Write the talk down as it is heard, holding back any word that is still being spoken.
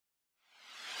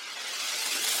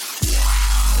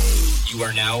You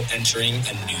are now entering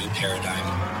a new paradigm.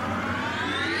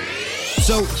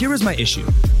 So here is my issue.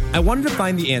 I wanted to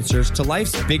find the answers to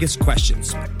life's biggest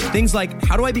questions. Things like,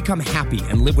 how do I become happy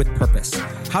and live with purpose?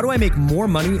 How do I make more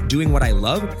money doing what I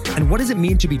love? And what does it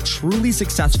mean to be truly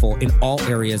successful in all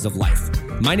areas of life?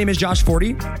 My name is Josh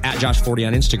Forti, at Josh Forti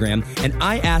on Instagram, and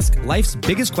I ask life's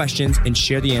biggest questions and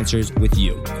share the answers with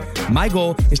you. My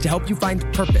goal is to help you find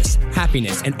purpose,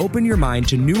 happiness, and open your mind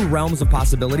to new realms of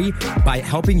possibility by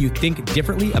helping you think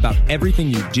differently about everything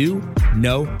you do,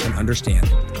 know, and understand.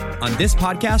 On this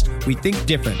podcast, we think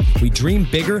different, we dream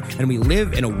bigger, and we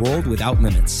live in a world without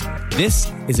limits.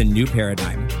 This is a new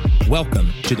paradigm.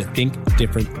 Welcome to the Think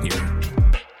Different Theory.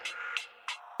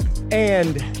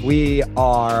 And we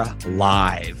are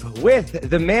live with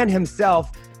the man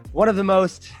himself, one of the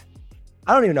most,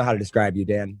 I don't even know how to describe you,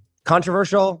 Dan.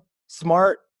 Controversial,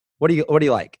 smart. What do you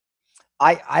like?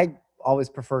 I always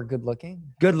prefer good looking.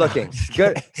 Good looking.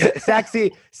 Good.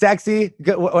 Sexy.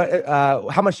 Good.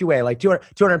 How much you weigh? Like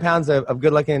 200 pounds of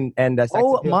good looking and sexy.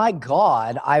 Oh my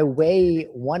God. I weigh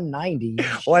 190.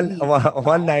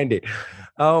 190.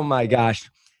 Oh my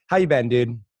gosh. How you been,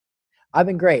 dude? I've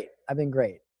been great.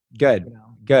 Good. You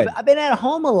know, Good. I've been at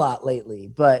home a lot lately,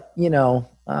 but you know,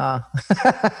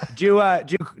 Did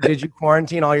you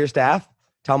quarantine all your staff?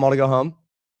 Tell them all to go home?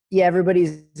 Yeah,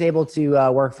 everybody's able to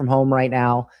work from home right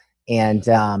now. And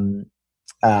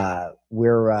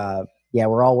we're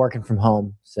all working from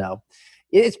home. So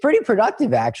it's pretty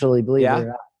productive, actually, believe it or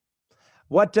not.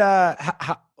 What,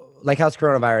 how's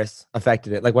coronavirus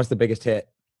affected it? Like, what's the biggest hit?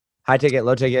 High ticket,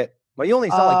 low ticket? Well, you only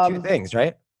saw like two things,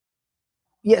 right?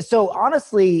 Yeah. So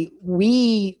honestly,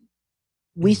 we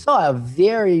saw a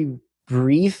very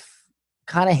brief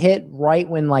kind of hit right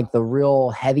when like the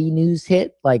real heavy news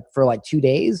hit, like for like 2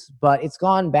 days, but it's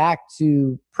gone back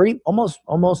to pretty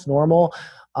almost normal.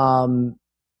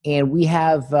 And we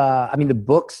have,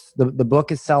 the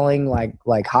book is selling like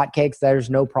hotcakes. There's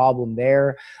no problem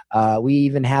there. We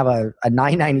even have a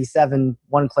 $9.97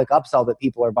 one-click upsell that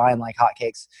people are buying like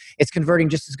hotcakes. It's converting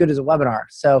just as good as a webinar.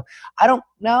 So I don't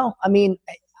know. I mean,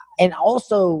 and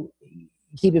also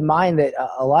keep in mind that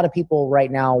a lot of people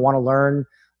right now want to learn.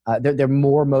 They're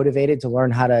more motivated to learn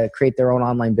how to create their own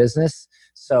online business.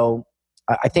 So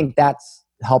I think that's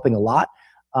helping a lot.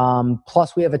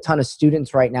 Plus, we have a ton of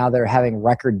students right now that are having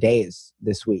record days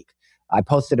this week. I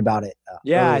posted about it.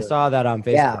 Yeah, earlier. I saw that on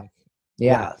Facebook.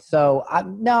 Yeah. So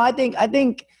I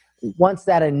think once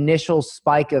that initial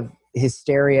spike of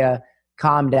hysteria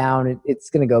calmed down, it's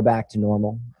going to go back to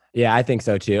normal. Yeah, I think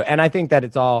so too. And I think that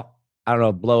it's all, I don't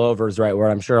know, blow over is the right word.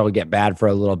 I'm sure it'll get bad for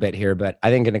a little bit here, but I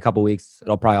think in a couple weeks,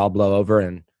 it'll probably all blow over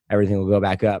and everything will go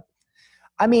back up.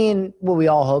 I mean, well, we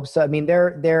all hope so. I mean,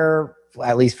 they're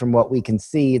at least from what we can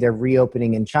see, they're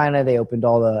reopening in China. They opened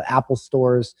all the Apple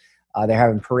stores. They're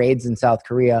having parades in South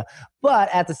Korea. But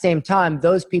at the same time,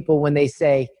 those people, when they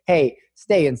say, hey,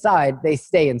 stay inside, they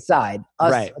stay inside.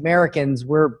 Us right. Americans,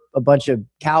 we're a bunch of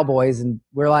cowboys. And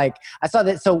we're like, I saw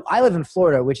that. So I live in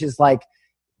Florida, which is like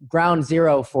ground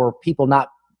zero for people not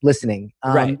listening.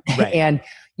 Right. And,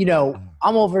 you know,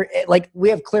 I'm over, like we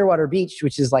have Clearwater Beach,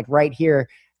 which is like right here.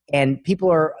 And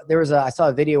I saw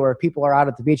a video where people are out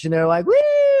at the beach and they're like, woo,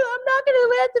 I'm not going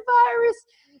to let the virus,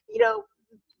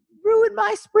 ruin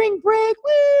my spring break.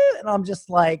 Woo. And I'm just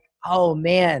like, oh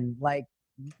man, like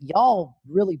y'all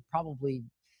really probably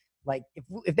like,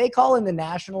 if they call in the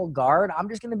National Guard, I'm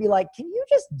just going to be like, can you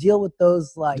just deal with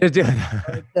those, like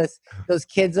those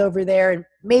kids over there and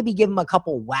maybe give them a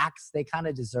couple whacks? They kind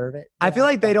of deserve it. I feel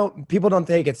like people don't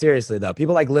take it seriously though.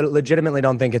 People like legitimately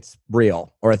don't think it's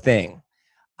real or a thing.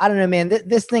 I don't know, man.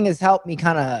 This thing has helped me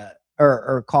kind of,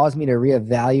 or caused me to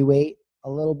reevaluate a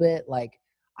little bit. Like,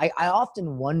 I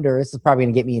often wonder, this is probably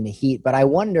going to get me in the heat, but I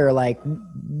wonder, like,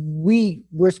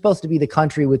 we're supposed to be the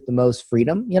country with the most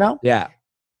freedom, you know? Yeah.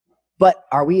 But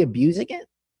are we abusing it?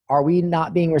 Are we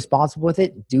not being responsible with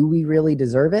it? Do we really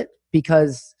deserve it?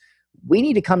 Because we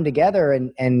need to come together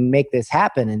and make this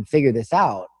happen and figure this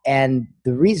out. And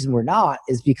the reason we're not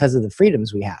is because of the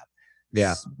freedoms we have.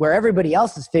 Yeah. Where everybody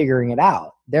else is figuring it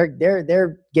out. They're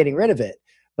getting rid of it,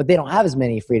 but they don't have as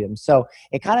many freedoms. So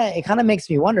it kind of makes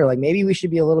me wonder, like, maybe we should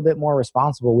be a little bit more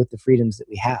responsible with the freedoms that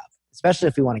we have, especially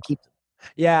if we want to keep them.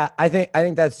 Yeah, I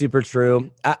think that's super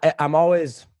true. I'm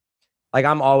always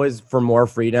for more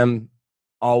freedom,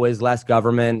 always less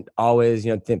government, always,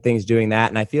 things doing that.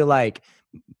 And I feel like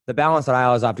the balance that I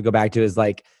always have to go back to is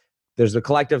like, there's a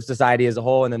collective society as a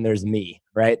whole, and then there's me,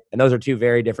 right? And those are two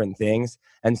very different things.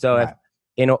 And so right.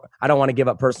 I don't want to give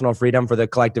up personal freedom for the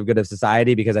collective good of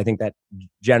society, because I think that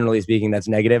generally speaking, that's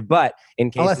negative. But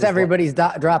in case unless everybody's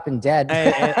dropping dead,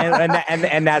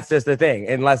 and that's just the thing,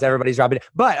 unless everybody's dropping.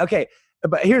 But okay,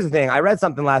 but here's the thing. I read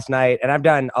something last night, and I've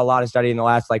done a lot of study in the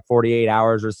last like 48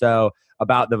 hours or so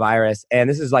about the virus. And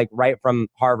this is like right from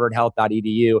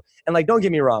harvardhealth.edu. And like, don't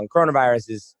get me wrong, coronavirus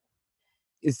is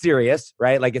serious,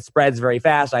 right? Like it spreads very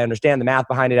fast. I understand the math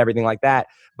behind it, everything like that.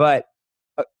 But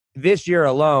this year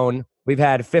alone, we've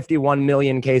had 51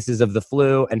 million cases of the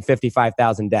flu and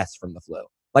 55,000 deaths from the flu,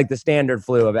 like the standard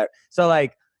flu of it. So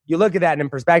like you look at that in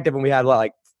perspective, and we had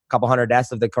like a couple hundred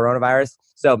deaths of the coronavirus.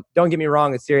 So don't get me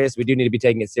wrong, it's serious. We do need to be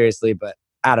taking it seriously, but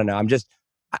I don't know.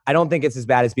 I don't think it's as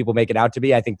bad as people make it out to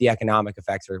be. I think the economic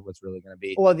effects are what's really going to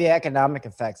be. Well, the economic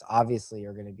effects obviously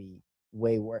are going to be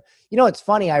way worse. You know, it's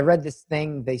funny. I read this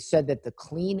thing. They said that the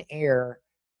clean air,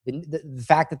 the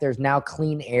fact that there's now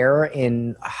clean air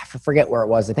in, I forget where it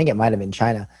was. I think it might have been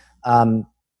China,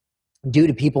 due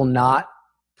to people not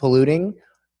polluting.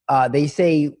 They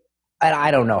say, and I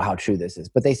don't know how true this is,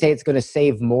 but they say it's going to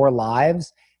save more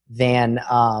lives than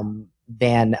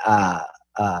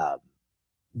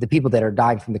the people that are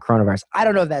dying from the coronavirus. I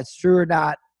don't know if that's true or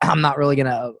not. I'm not really going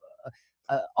to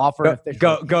offer an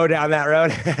official. Go down that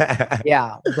road.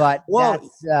 Yeah, but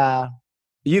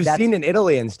you've seen in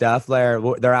Italy and stuff where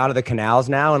they're out of the canals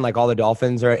now, and like all the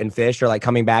dolphins and fish are like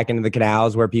coming back into the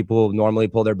canals where people normally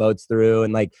pull their boats through,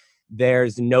 and like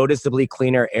there's noticeably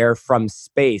cleaner air from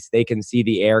space. They can see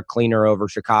the air cleaner over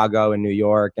Chicago and New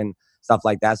York and stuff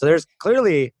like that. So there's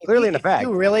clearly an effect. If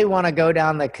you really want to go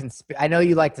down the I know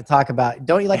you like to talk about,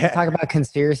 don't you like to talk about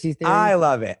conspiracy theories? I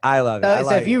love it. So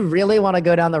if you really want to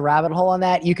go down the rabbit hole on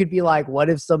that, you could be like, what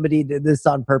if somebody did this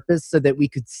on purpose so that we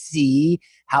could see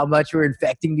how much we're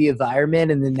infecting the environment,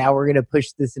 and then now we're going to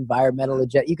push this environmental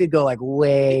agenda? You could go like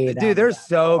way down. Dude, there's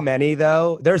so many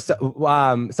though. There's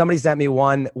somebody sent me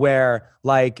one where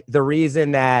like the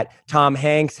reason that Tom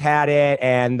Hanks had it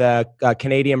and the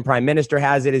Canadian Prime Minister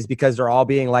has it is because they're all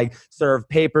being like served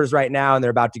papers right now, and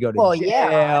they're about to go to jail.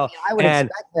 Yeah, I would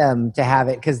expect them to have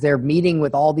it because they're meeting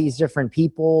with all these different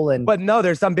people. But no,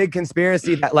 there's some big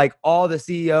conspiracy that like all the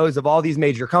CEOs of all these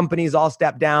major companies all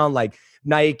stepped down, like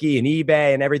Nike and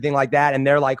eBay and everything like that. And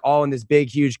they're like all in this big,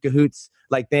 huge cahoots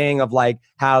like thing of like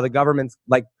how the government's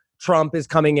like Trump is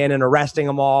coming in and arresting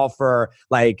them all for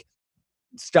like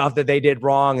stuff that they did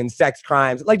wrong and sex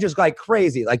crimes, like just like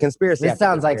crazy, like conspiracy. This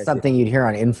sounds like something you'd hear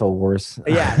on InfoWars.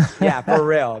 Yeah, for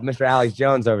real. Mr. Alex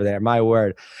Jones over there, my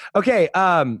word. Okay,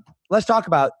 let's talk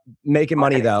about making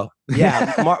money though.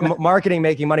 Yeah, marketing,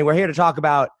 making money. We're here to talk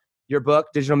about your book,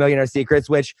 Digital Millionaire Secrets,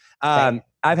 which I've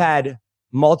had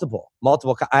multiple.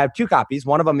 I have 2 copies.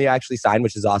 One of them you actually signed,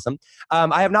 which is awesome.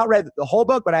 I have not read the whole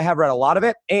book, but I have read a lot of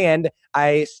it. And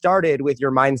I started with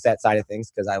your mindset side of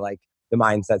things because I like the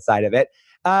mindset side of it.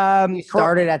 You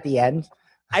started at the end?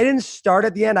 I didn't start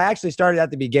at the end. I actually started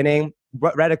at the beginning,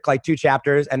 read like 2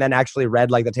 chapters, and then actually read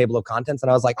like the table of contents. And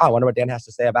I was like, oh, I wonder what Dan has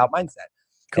to say about mindset.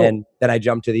 Cool. And then I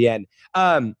jumped to the end.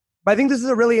 But I think this is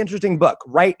a really interesting book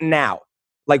right now.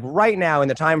 Like right now in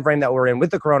the time frame that we're in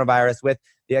with the coronavirus, with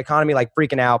the economy like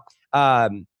freaking out. I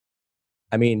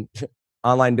mean,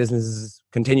 online businesses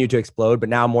continue to explode, but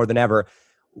now more than ever.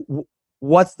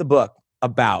 What's the book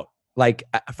about? Like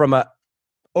from a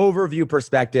overview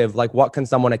perspective, like what can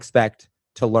someone expect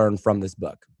to learn from this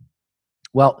book?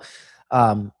 Well,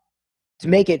 to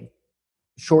make it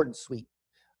short and sweet,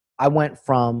 I went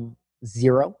from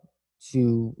 0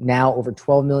 to now over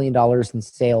 $12 million in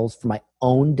sales for my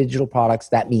own digital products.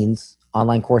 That means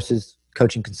online courses,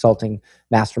 coaching, consulting,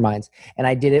 masterminds. And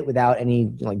I did it without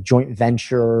any like joint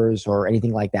ventures or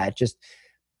anything like that. Just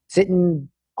sitting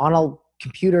on a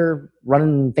computer,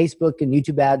 running Facebook and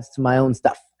YouTube ads to my own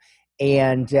stuff.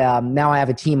 And now I have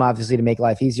a team, obviously, to make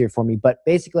life easier for me. But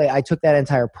basically, I took that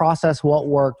entire process, what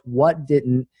worked, what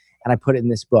didn't, and I put it in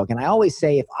this book. And I always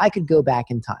say, if I could go back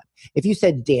in time, if you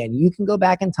said, Dan, you can go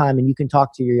back in time and you can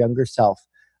talk to your younger self,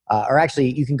 or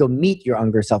actually you can go meet your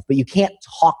younger self, but you can't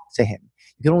talk to him.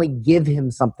 You can only give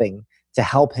him something to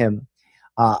help him.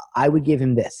 I would give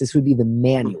him this. This would be the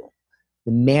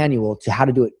manual to how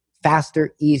to do it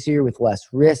faster, easier, with less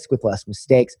risk, with less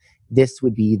mistakes. This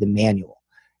would be the manual.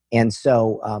 And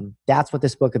so that's what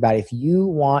this book is about. If you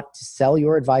want to sell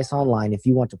your advice online, if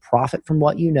you want to profit from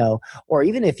what you know, or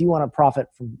even if you want to profit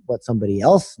from what somebody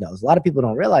else knows, a lot of people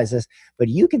don't realize this, but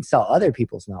you can sell other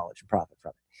people's knowledge and profit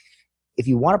from it. If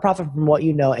you want to profit from what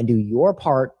you know and do your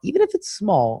part, even if it's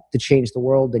small, to change the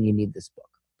world, then you need this book.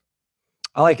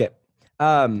 I like it.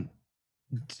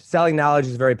 Selling knowledge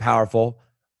is very powerful.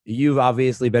 You've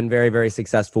obviously been very, very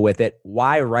successful with it.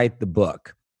 Why write the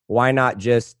book? Why not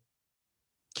just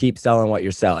keep selling what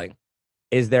you're selling?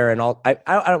 Is there I don't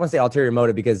want to say ulterior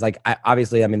motive because like,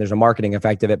 obviously, I mean, there's a marketing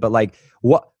effect of it, but like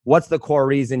what's the core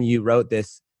reason you wrote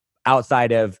this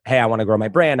outside of, hey, I want to grow my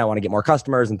brand, I want to get more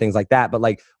customers and things like that. But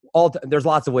like there's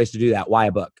lots of ways to do that. Why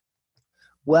a book?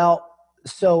 Well,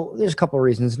 so there's a couple of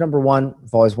reasons. Number one,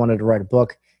 I've always wanted to write a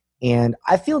book. And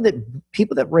I feel that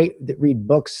people that read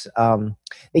books,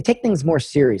 they take things more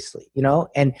seriously, you know?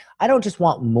 And I don't just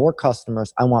want more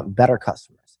customers, I want better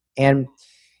customers. And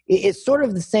it's sort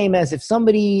of the same as if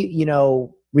somebody, you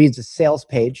know, reads a sales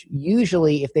page.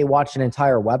 Usually if they watch an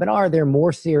entire webinar, they're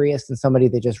more serious than somebody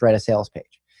that just read a sales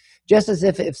page. Just as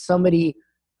if somebody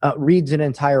reads an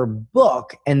entire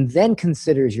book and then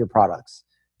considers your products,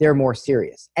 they're more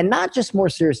serious. And not just more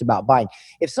serious about buying.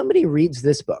 If somebody reads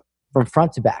this book from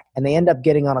front to back and they end up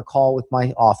getting on a call with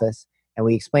my office and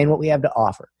we explain what we have to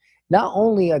offer, not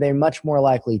only are they much more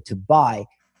likely to buy,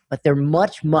 but they're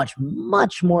much, much,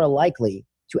 much more likely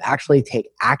to actually take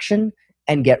action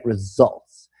and get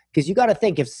results. Because you got to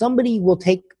think, if somebody will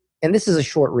take, and this is a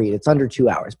short read, it's under 2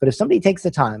 hours, but if somebody takes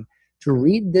the time to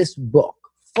read this book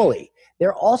fully,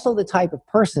 they're also the type of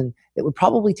person that would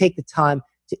probably take the time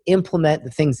to implement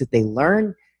the things that they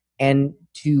learn and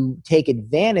to take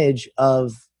advantage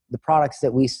of the products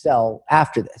that we sell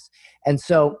after this. And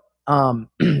so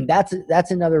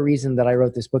that's another reason that I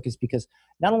wrote this book, is because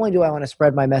not only do I want to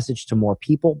spread my message to more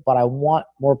people, but I want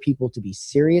more people to be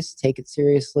serious, take it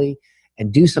seriously,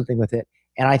 and do something with it.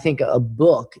 And I think a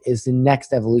book is the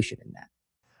next evolution in that.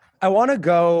 I want to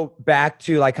go back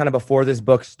to like kind of before this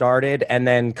book started and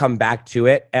then come back to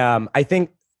it. I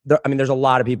think there's a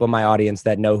lot of people in my audience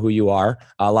that know who you are.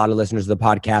 A lot of listeners of the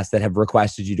podcast that have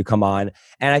requested you to come on.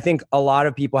 And I think a lot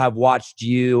of people have watched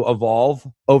you evolve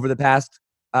over the past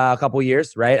couple of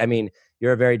years, right? I mean,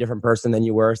 you're a very different person than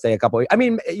you were, say,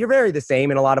 you're very the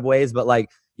same in a lot of ways, but like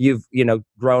you've,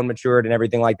 grown, matured and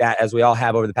everything like that, as we all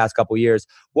have over the past couple of years.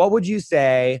 What would you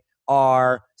say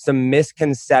are some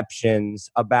misconceptions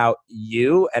about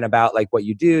you and about like what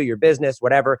you do, your business,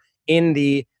 whatever, I'm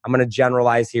going to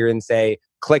generalize here and say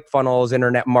ClickFunnels,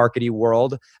 internet marketing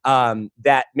world,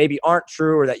 that maybe aren't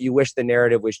true, or that you wish the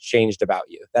narrative was changed about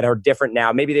you, that are different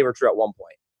now? Maybe they were true at one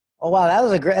point. Oh, wow.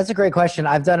 That's a great question.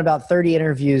 I've done about 30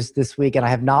 interviews this week and I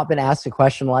have not been asked a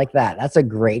question like that. That's a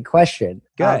great question.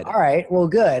 Good. All right. Well,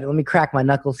 good. Let me crack my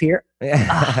knuckles here.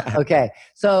 Okay.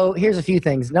 So here's a few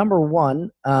things. Number one,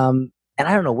 and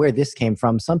I don't know where this came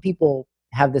from. Some people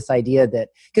have this idea that,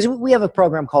 because we have a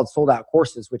program called Sold Out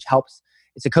Courses, which helps.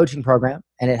 It's a coaching program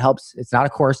and it helps. It's not a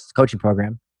course, it's a coaching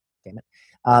program. Damn it.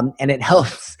 And it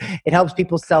helps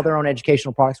people sell their own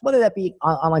educational products, whether that be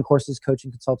online courses, coaching,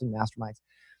 consulting, masterminds.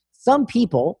 Some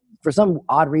people, for some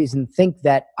odd reason, think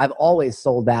that I've always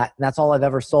sold that, and that's all I've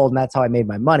ever sold, and that's how I made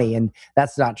my money. And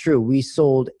that's not true. We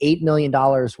sold $8 million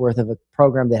worth of a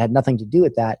program that had nothing to do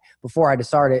with that before I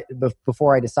decided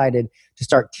to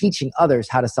start teaching others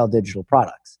how to sell digital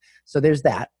products. So there's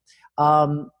that.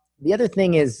 The other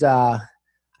thing is, I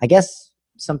guess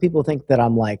some people think that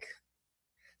I'm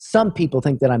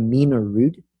mean or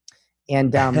rude.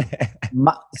 And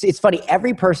it's funny,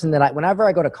 every person whenever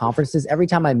I go to conferences, every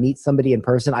time I meet somebody in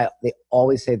person, they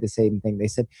always say the same thing. They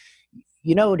said,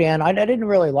 Dan, I didn't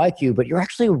really like you, but you're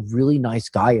actually a really nice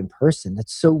guy in person.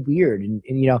 That's so weird. And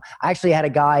I actually had a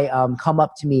guy come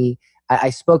up to me. I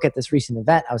spoke at this recent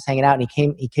event. I was hanging out and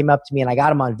he came up to me and I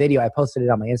got him on video. I posted it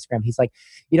on my Instagram. He's like,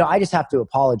 I just have to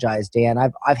apologize, Dan.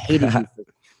 I've hated you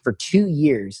for 2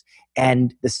 years.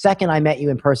 And the second I met you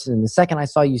in person and the second I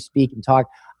saw you speak and talk,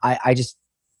 I just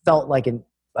felt like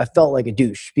a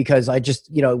douche, because I just,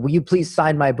 will you please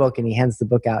sign my book? And he hands the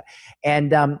book out.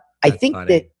 And I think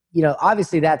funny. That,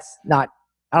 obviously I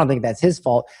don't think that's his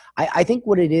fault. I think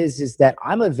what it is that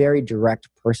I'm a very direct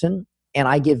person and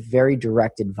I give very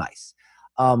direct advice.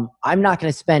 I'm not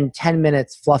going to spend 10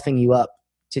 minutes fluffing you up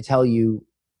to tell you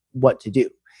what to do.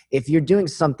 If you're doing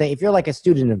something, if you're like a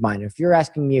student of mine, if you're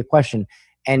asking me a question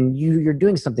and you're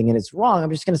doing something and it's wrong,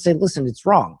 I'm just going to say, listen, it's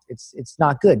wrong. It's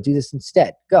not good. Do this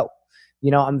instead. Go.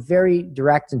 I'm very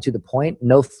direct and to the point,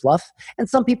 no fluff. And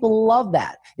some people love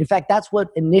that. In fact, that's what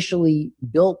initially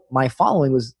built my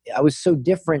following. I was so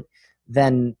different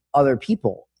than other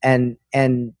people. And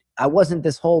I wasn't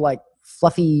this whole like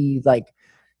fluffy, like,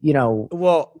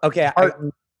 Well, okay.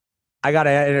 I got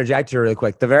to interject here really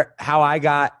quick. How I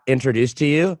got introduced to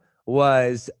you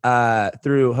was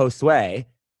through Josue.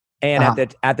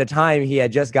 And at the time, he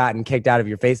had just gotten kicked out of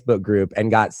your Facebook group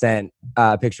and got sent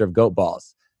a picture of goat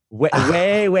balls.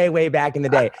 Way back in the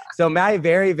day. So my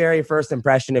very, very first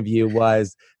impression of you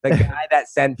was the guy that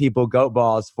sent people goat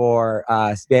balls for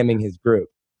spamming his group.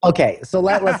 Okay, so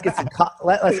let's get some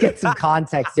let's get some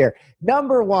context here.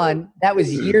 Number one, that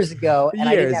was years ago, and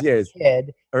I didn't have a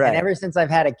kid. Right. And ever since I've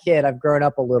had a kid, I've grown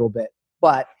up a little bit.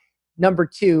 But number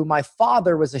two, my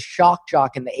father was a shock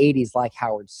jock in the '80s, like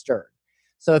Howard Stern.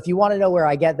 So if you want to know where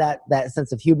I get that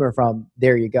sense of humor from,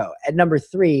 there you go. And number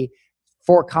three,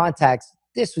 for context,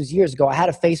 this was years ago. I had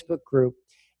a Facebook group,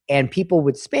 and people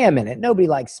would spam in it. Nobody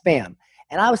likes spam.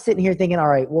 And I was sitting here thinking, all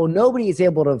right, well, nobody is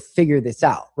able to figure this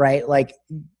out, right? Like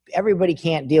everybody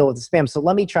can't deal with the spam. So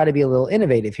let me try to be a little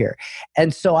innovative here.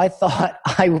 And so I thought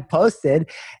I posted,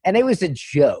 and it was a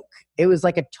joke. It was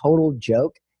like a total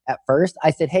joke at first.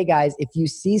 I said, hey guys, if you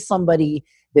see somebody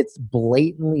that's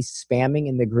blatantly spamming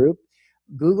in the group,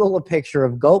 Google a picture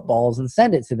of goat balls and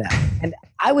send it to them. And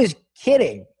I was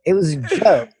kidding. It was a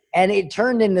joke. And it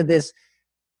turned into this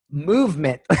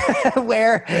movement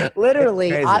where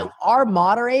literally our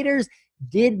moderators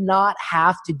did not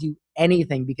have to do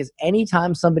anything, because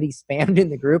anytime somebody spammed in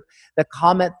the group, the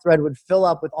comment thread would fill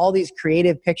up with all these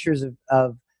creative pictures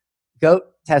of goat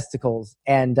testicles,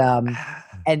 and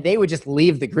they would just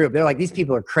leave the group. They're like, these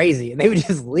people are crazy, and they would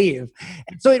just leave.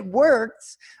 And so it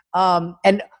worked.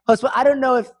 And I don't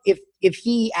know if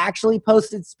he actually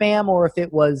posted spam or if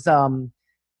it was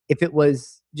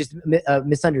just a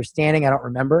misunderstanding. I don't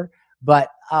remember, but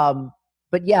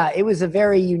yeah, it was a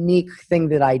very unique thing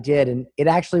that I did, and it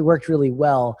actually worked really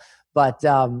well. But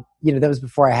that was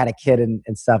before I had a kid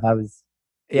and stuff. I was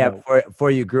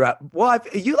before you grew up. Well,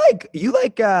 you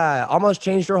almost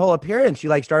changed your whole appearance.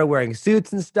 You started wearing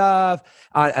suits and stuff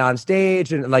on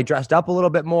stage, and dressed up a little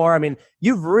bit more. I mean,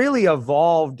 you've really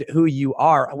evolved who you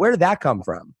are. Where did that come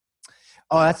from?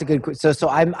 Oh, that's a good question. So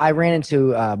I ran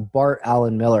into Bart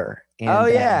Allen Miller.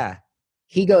 And,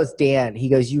 he goes, Dan,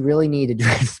 you really need to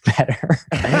dress better.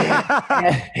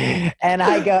 and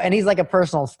I go, and he's like a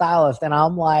personal stylist. And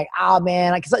I'm like, oh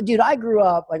man, because dude, I grew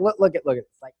up look at this.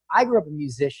 Like, I grew up a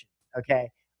musician. Okay.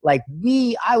 I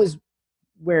was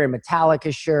wearing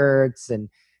Metallica shirts and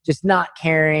just not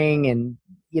caring. And,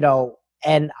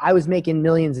 and I was making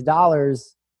millions of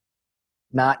dollars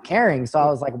not caring. So I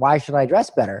was like, why should I dress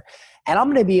better? And I'm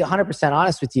going to be 100%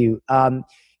 honest with you.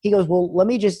 He goes, well, let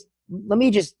me just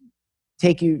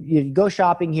take you go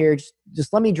shopping here.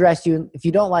 Just let me dress you. If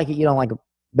you don't like it, you don't like it,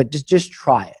 but just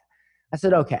try it. I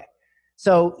said, okay.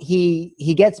 So he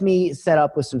gets me set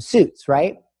up with some suits,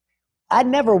 right? I'd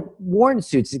never worn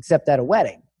suits except at a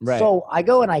wedding. Right. So I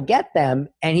go and I get them,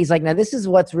 and he's like, now this is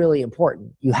what's really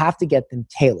important. You have to get them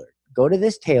tailored. Go to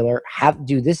this tailor,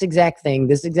 do this exact thing,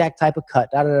 this exact type of cut,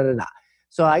 da, da, da, da, da.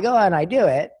 So I go and I do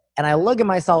it, and I look at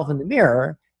myself in the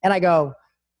mirror, and I go,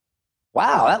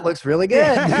 wow, that looks really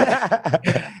good.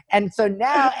 And so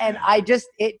now, and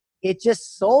it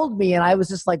just sold me, and I was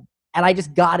just like, and I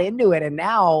just got into it. And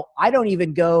now I don't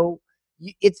even go,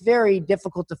 it's very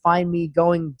difficult to find me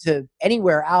going to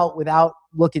anywhere out without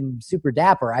looking super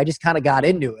dapper. I just kind of got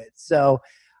into it. So,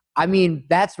 I mean,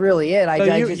 that's really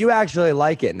it. You actually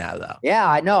like it now, though. Yeah,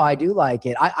 I know. I do like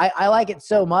it. I like it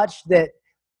so much that,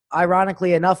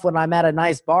 ironically enough, when I'm at a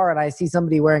nice bar and I see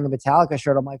somebody wearing a Metallica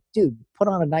shirt, I'm like, dude, put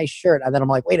on a nice shirt. And then I'm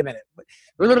like, wait a minute.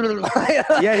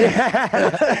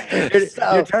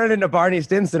 Yeah. You're turning into Barney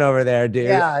Stinson over there, dude.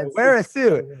 Yeah, wear a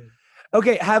suit.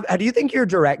 Okay. Do you think your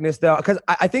directness, though? Because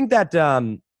I think that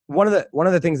one of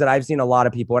the things that I've seen a lot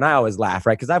of people, and I always laugh,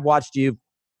 right? Because I've watched you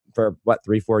for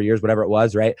 3-4 years, whatever it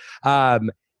was, right?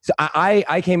 So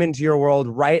I came into your world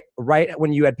right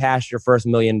when you had passed your first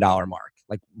 $1 million mark.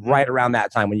 Right around that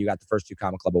time when you got the first 2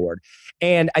 Comic Club Award.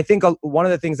 And I think one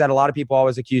of the things that a lot of people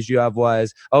always accused you of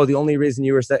was, the only reason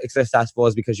you were successful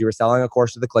is because you were selling a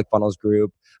course to the ClickFunnels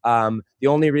group. The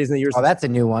only reason that you were... that's a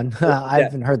new one. I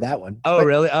haven't heard that one. Oh,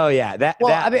 really? Oh, yeah.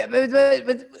 I mean,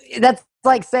 but that's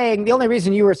like saying the only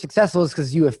reason you were successful is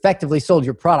because you effectively sold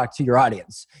your product to your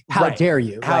audience. How dare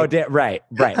you? Right. The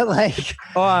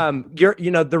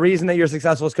reason that you're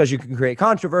successful is because you can create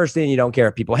controversy and you don't care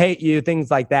if people hate you, things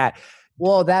like that.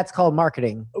 Well, that's called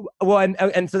marketing. Well,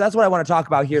 and so that's what I want to talk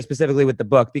about here specifically with the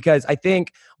book, because I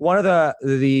think one of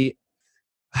the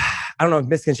I don't know if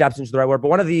misconceptions is the right word, but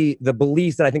one of the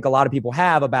beliefs that I think a lot of people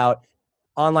have about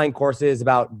online courses,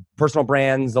 about personal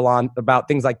brands, about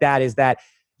things like that, is that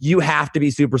you have to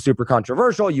be super, super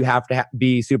controversial. You have to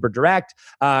be super direct.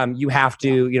 You have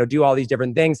to, do all these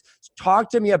different things.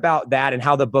 Talk to me about that and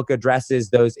how the book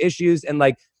addresses those issues, and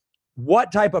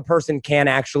what type of person can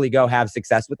actually go have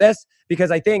success with this? Because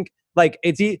I think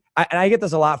and I get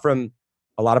this a lot from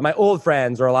a lot of my old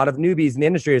friends or a lot of newbies in the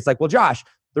industry. It's like, well, Josh,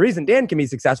 the reason Dan can be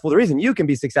successful, the reason you can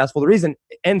be successful, the reason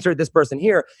insert this person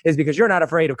here is because you're not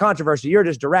afraid of controversy. You're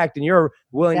just direct and you're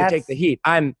willing to take the heat.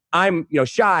 I'm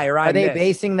shy, or are they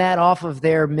basing that off of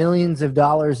their millions of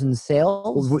dollars in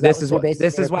sales? This is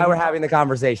why we're having the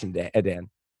conversation, Dan.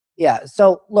 Yeah.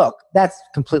 So look, that's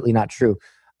completely not true.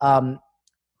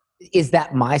 Is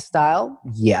that my style?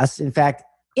 Yes. In fact,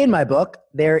 in my book,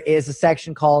 there is a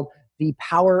section called The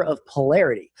Power of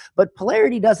Polarity. But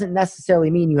polarity doesn't necessarily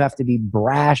mean you have to be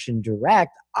brash and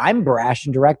direct. I'm brash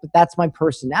and direct, but that's my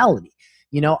personality.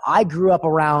 I grew up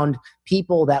around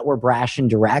people that were brash and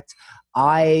direct.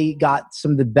 I got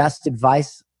some of the best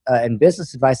advice and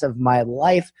business advice of my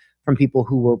life from people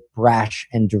who were brash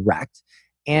and direct.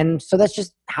 And so that's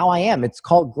just how I am. It's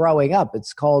called growing up.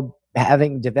 It's called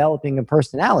developing a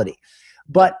personality.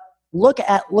 But look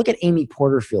at Amy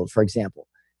Porterfield, for example.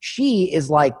 She is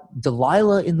like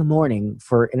Delilah in the morning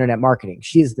for internet marketing.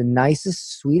 She is the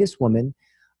nicest, sweetest woman.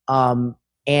 I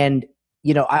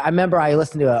remember I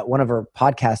listened to one of her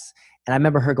podcasts, and I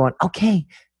remember her going, okay,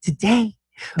 today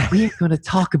we're going to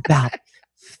talk about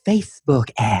Facebook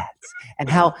ads and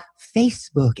how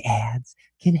Facebook ads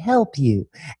can help you.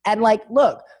 And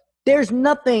look, there's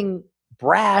nothing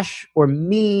brash or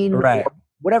mean or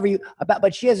whatever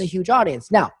but she has a huge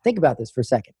audience. Now, think about this for a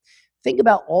second. Think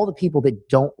about all the people that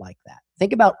don't like that.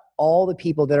 Think about all the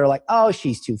people that are like, oh,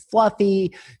 she's too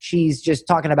fluffy. She's just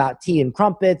talking about tea and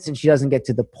crumpets and she doesn't get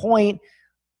to the point.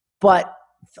 But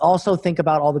also think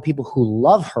about all the people who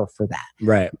love her for that.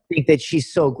 Right. Think that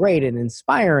she's so great and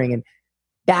inspiring. And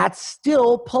that's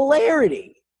still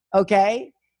polarity.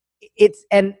 Okay. It's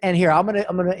and here I'm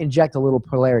gonna inject a little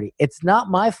polarity. It's not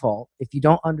my fault if you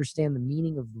don't understand the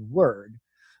meaning of the word.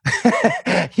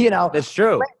 That's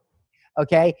true.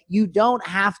 Okay, you don't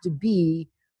have to be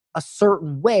a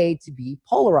certain way to be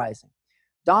polarizing.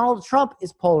 Donald Trump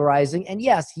is polarizing, and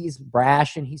yes, he's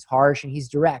brash and he's harsh and he's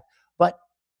direct. But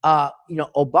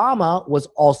Obama was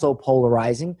also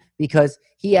polarizing because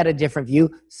he had a different view.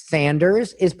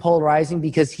 Sanders is polarizing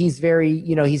because he's very,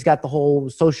 he's got the whole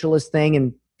socialist thing,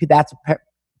 and that's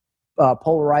a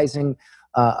polarizing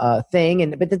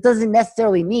thing. But that doesn't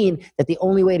necessarily mean that the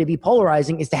only way to be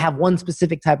polarizing is to have one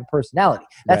specific type of personality.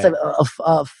 That's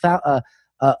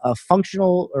a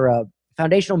functional or a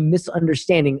foundational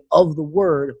misunderstanding of the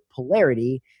word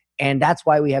polarity, and that's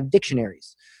why we have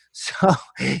dictionaries. So,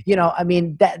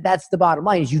 that's the bottom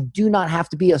line is you do not have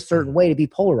to be a certain way to be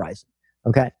polarizing.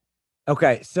 Okay.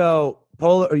 So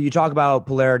you talk about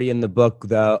polarity in the book,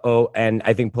 though, and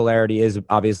I think polarity is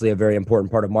obviously a very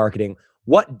important part of marketing.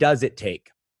 What does it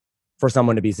take for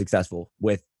someone to be successful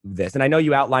with this? And I know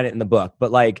you outline it in the book,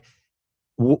 but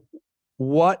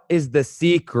what is the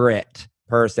secret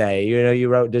per se? You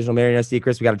wrote Digital Millionaire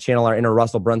Secrets. We got to channel our inner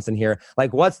Russell Brunson here.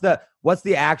 What's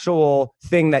the actual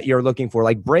thing that you're looking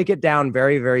for? Break it down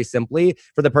very, very simply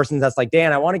for the person that's like,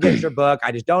 Dan, I want to get your book.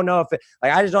 I just don't know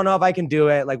if I can do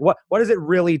it. What does it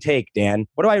really take, Dan?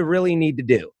 What do I really need to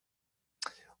do?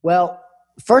 Well,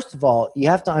 first of all, you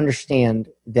have to understand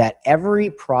that every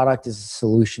product is a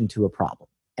solution to a problem,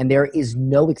 and there is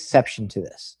no exception to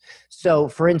this. So,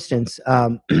 for instance,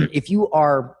 if you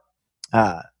are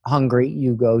hungry,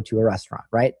 you go to a restaurant,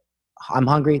 right? I'm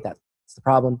hungry, that's the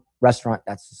problem. Restaurant,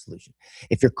 that's the solution.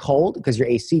 If you're cold because your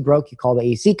AC broke, you call the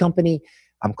AC company.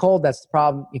 I'm cold, that's the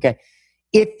problem. Okay.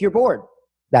 If you're bored,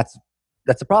 that's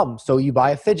a problem. So you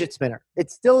buy a fidget spinner.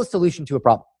 It's still a solution to a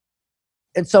problem.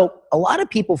 And so a lot of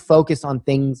people focus on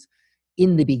things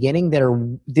in the beginning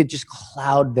that just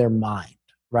cloud their mind,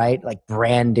 right? Like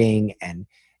branding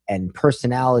and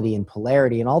personality and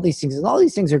polarity and all these things. And all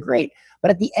these things are great. But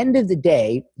at the end of the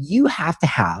day, you have to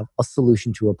have a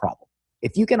solution to a problem.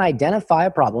 If you can identify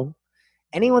a problem,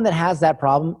 anyone that has that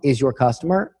problem is your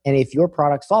customer. And if your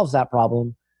product solves that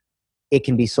problem, it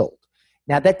can be sold.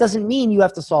 Now, that doesn't mean you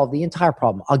have to solve the entire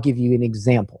problem. I'll give you an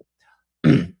example.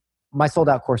 My Sold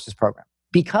Out Courses program.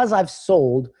 Because I've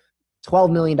sold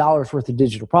 $12 million worth of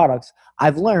digital products,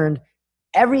 I've learned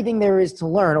everything there is to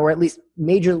learn, or at least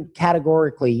major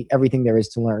categorically everything there is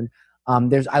to learn.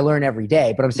 I learn every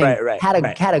day, but I'm saying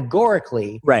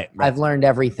categorically, I've learned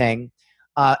everything.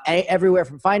 Everywhere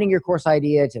from finding your course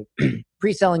idea to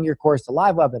pre-selling your course to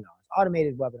live webinars,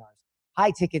 automated webinars,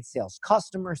 high ticket sales,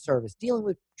 customer service, dealing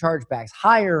with chargebacks,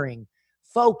 hiring,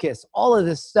 focus, all of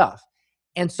this stuff.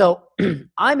 And so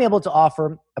I'm able to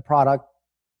offer a product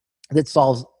that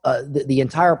solves the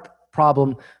entire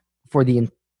problem for the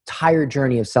entire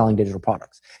journey of selling digital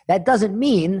products. That doesn't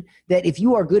mean that if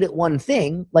you are good at one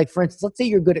thing, like for instance, let's say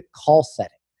you're good at call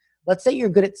setting. Let's say you're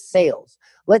good at sales.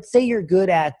 Let's say you're good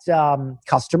at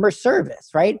customer service,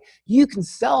 right? You can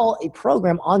sell a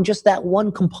program on just that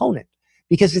one component.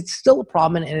 because it's still a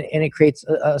problem, and it creates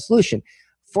a solution.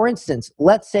 For instance,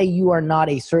 let's say you are not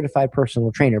a certified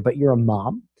personal trainer, but you're a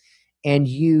mom and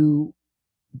you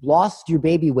lost your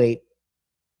baby weight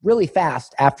really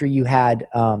fast after you had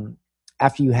a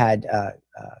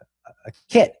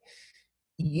kid.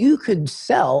 You could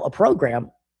sell a program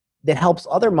that helps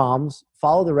other moms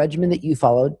follow the regimen that you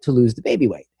followed to lose the baby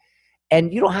weight.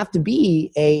 And you don't have to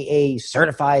be a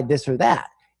certified this or that.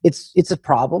 It's a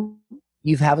problem.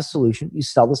 You have a solution. You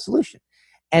sell the solution.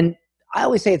 And I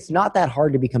always say it's not that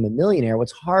hard to become a millionaire.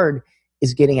 What's hard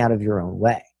is getting out of your own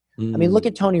way. I mean, look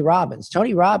at Tony Robbins.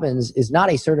 Tony Robbins is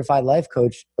not a certified life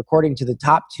coach according to the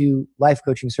top 2 life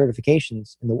coaching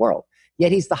certifications in the world.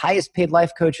 Yet he's the highest paid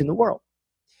life coach in the world.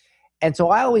 And so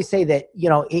I always say that,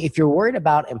 if you're worried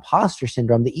about imposter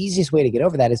syndrome, the easiest way to get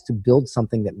over that is to build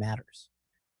something that matters.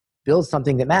 Build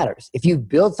something that matters. If you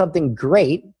build something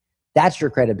great, that's your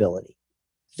credibility.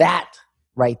 That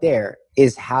right there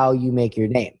is how you make your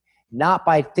name. Not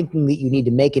by thinking that you need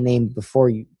to make a name before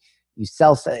you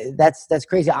sell. That's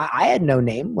crazy. I had no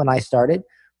name when I started.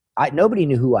 Nobody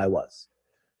knew who I was.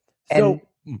 And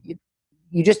so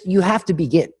you have to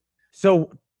begin.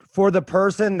 So for the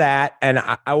person that, and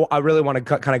I really want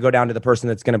to kind of go down to the person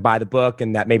that's going to buy the book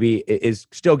and that maybe is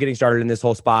still getting started in this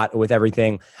whole spot with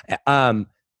everything.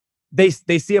 They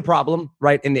see a problem,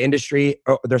 right, in the industry,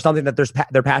 or there's something that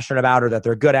they're passionate about or that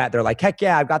they're good at. They're like, heck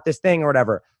yeah, I've got this thing or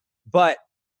whatever. But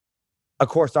a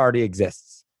course already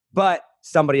exists. But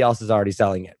somebody else is already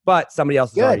selling it. But somebody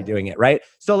else is already doing it, right?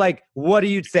 So like, what do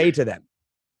you say to them?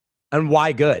 And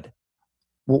why good?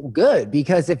 Well, good,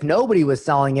 because if nobody was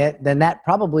selling it, then that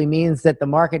probably means that the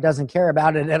market doesn't care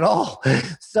about it at all.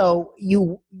 So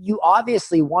you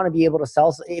obviously want to be able to sell.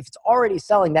 If it's already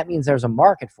selling, that means there's a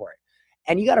market for it.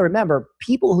 And you got to remember,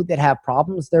 people that have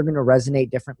problems, they're going to resonate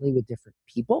differently with different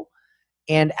people.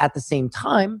 And at the same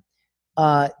time,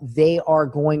 they are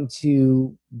going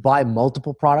to buy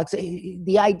multiple products.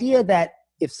 The idea that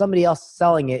if somebody else is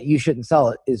selling it, you shouldn't sell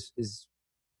it is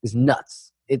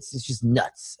nuts. It's just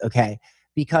nuts, okay?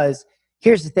 Because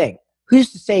here's the thing.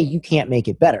 Who's to say you can't make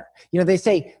it better? They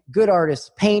say good artists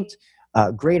paint,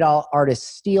 great artists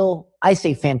steal. I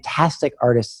say fantastic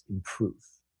artists improve.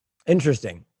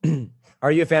 Interesting.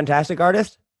 Are you a fantastic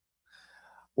artist?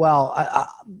 Well,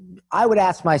 I would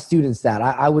ask my students that.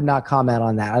 I would not comment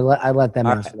on that. I let them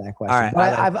answer that question. All right.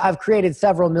 But I've created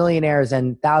several millionaires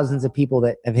and thousands of people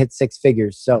that have hit 6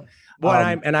 figures. So,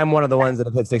 I'm one of the ones that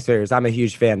have hit 6 figures. I'm a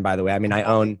huge fan, by the way. I mean, I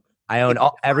own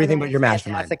everything but your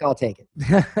mastermind. Fantastic, I'll take it.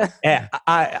 Yeah,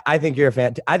 I think you're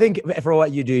I think for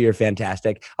what you do, you're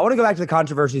fantastic. I want to go back to the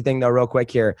controversy thing though, real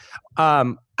quick here.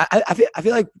 I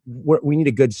feel like we need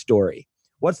a good story.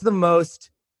 What's the most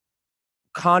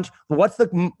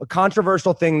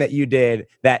controversial thing that you did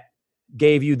that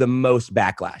gave you the most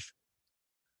backlash?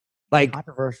 Like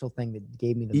controversial thing that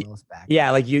gave me the most backlash. Yeah,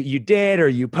 like you did, or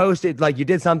you posted, like you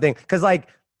did something, because like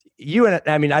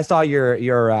I saw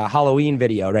your Halloween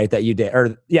video, right? That you did,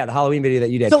 the Halloween video that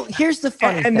you did. So here's the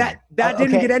funny thing. And that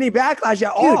didn't get any backlash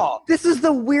at all. This is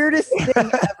the weirdest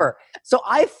thing ever. So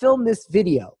I filmed this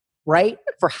video, right,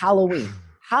 for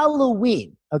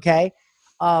Halloween, okay,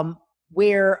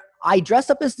 where I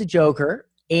dress up as the Joker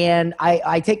and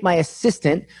I take my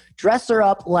assistant, dress her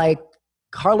up like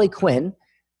Harley Quinn.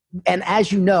 And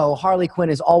as you know, Harley Quinn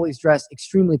is always dressed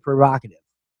extremely provocative,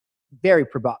 very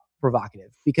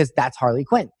provocative, because that's Harley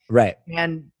Quinn. Right.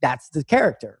 And that's the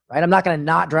character, right? I'm not going to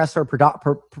not dress her,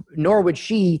 nor would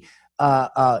she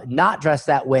not dress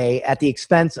that way at the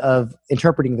expense of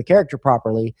interpreting the character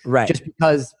properly. Right. Just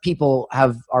because people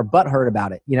are butthurt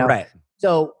about it, Right.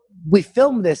 So we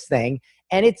filmed this thing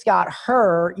and it's got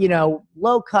her,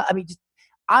 low cut. I mean,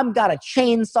 I've got a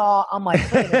chainsaw. I'm like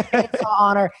putting a chainsaw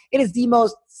on her. It is the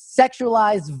most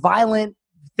sexualized, violent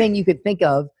thing you could think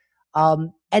of.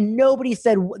 And nobody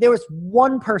said, there was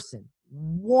one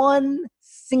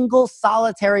single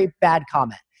solitary bad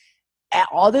comment.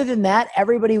 Other than that,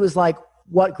 everybody was like,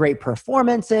 what great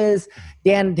performances.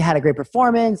 Dan had a great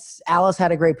performance. Alice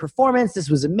had a great performance. This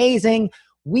was amazing.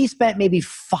 We spent maybe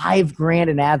 $5,000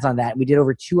 in ads on that. We did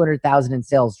over 200,000 in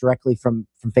sales directly from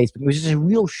Facebook. It was just a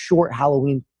real short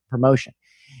Halloween promotion.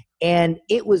 And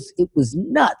it was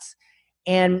nuts.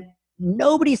 And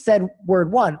nobody said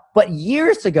word one. But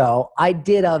years ago, I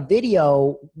did a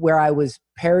video where I was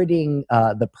parodying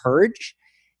The Purge.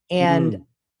 And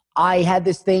I had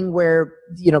this thing where,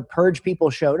 Purge people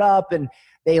showed up and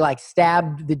they like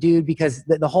stabbed the dude because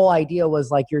the whole idea was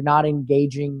like, you're not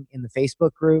engaging in the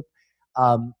Facebook group.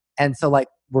 And so like,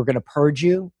 we're going to purge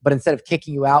you, but instead of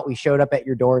kicking you out, we showed up at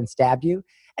your door and stabbed you.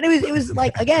 And it was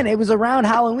like, again, it was around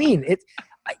Halloween.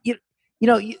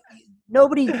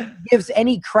 nobody gives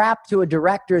any crap to a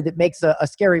director that makes a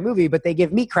scary movie, but they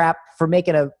give me crap for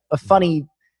making a funny,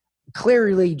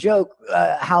 clearly joke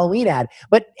Halloween ad.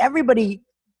 But everybody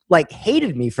like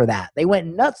hated me for that. They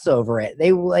went nuts over it.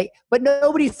 They were like, but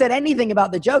nobody said anything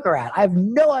about the Joker ad. I have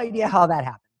no idea how that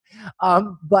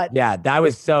happened. But yeah, I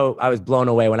was blown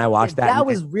away when I watched that. That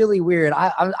was really weird.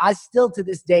 I still to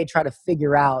this day try to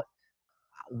figure out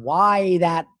why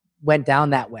that went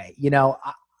down that way. You know,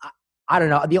 I don't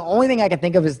know. The only thing I can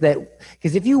think of is that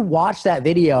because if you watch that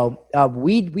video,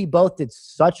 we both did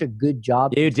such a good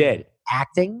job. You did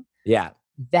acting. Yeah.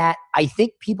 That I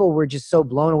think people were just so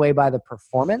blown away by the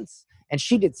performance, and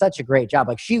she did such a great job.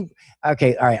 Like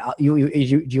okay, all right. Do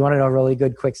you want to know a really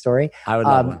good quick story? I would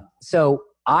love one. So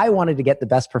I wanted to get the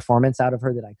best performance out of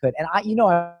her that I could, and I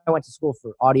went to school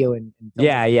for audio and film.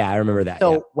 Yeah, I remember that.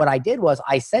 So what I did was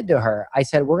I said to her,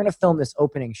 we're going to film this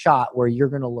opening shot where you're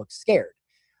going to look scared,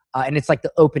 and it's like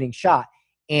the opening shot,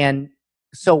 and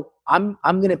so I'm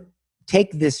going to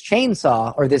take this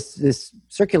chainsaw or this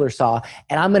circular saw,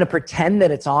 and I'm going to pretend that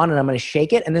it's on, and I'm going to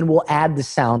shake it, and then we'll add the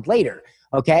sound later.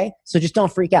 Okay, so just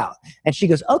don't freak out. And she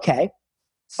goes, okay.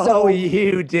 So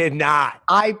you did not.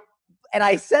 I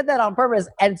said that on purpose.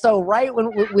 And so right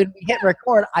when we hit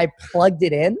record, I plugged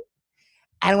it in,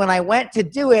 and when I went to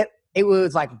do it, it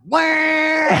was like,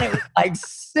 and it was like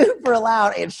super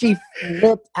loud, and she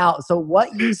flipped out. So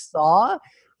what you saw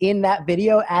in that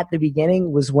video at the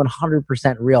beginning was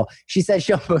 100% real. She said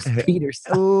she almost beat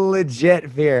herself. Legit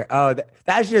fear. Oh,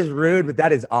 that's just rude, but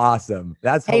that is awesome.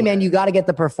 Hey man, you got to get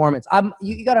the performance.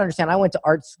 You got to understand, I went to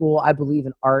art school. I believe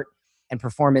in art and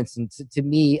performance. And to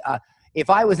me, if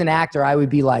I was an actor, I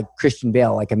would be like Christian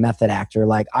Bale, like a method actor.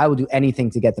 Like I would do anything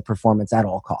to get the performance at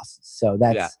all costs. So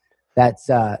that's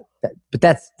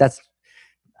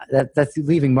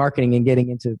leaving marketing and getting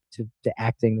into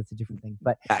acting. That's a different thing.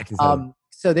 But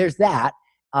so there's that.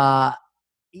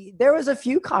 There was a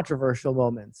few controversial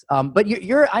moments. But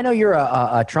I know you're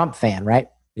a Trump fan, right?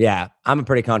 Yeah, I'm a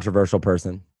pretty controversial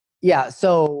person. Yeah.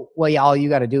 So, all you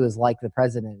got to do is like the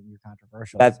president, and you're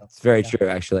controversial. That's very true,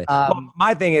 actually.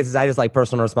 My thing is I just like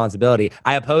personal responsibility.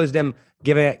 I opposed him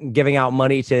giving out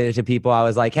money to people. I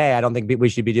was like, hey, I don't think we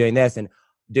should be doing this. And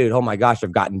dude, oh my gosh,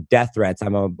 I've gotten death threats.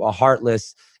 I'm a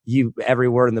heartless. Every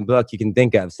word in the book you can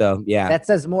think of. So yeah, that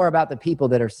says more about the people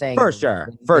that are saying for sure.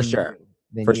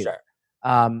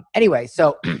 Anyway,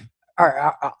 so. All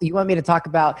right, you want me to talk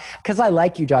about, because I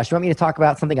like you, Josh, you want me to talk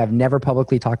about something I've never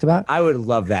publicly talked about? I would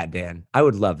love that, Dan. I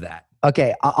would love that.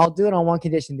 Okay, I'll do it on one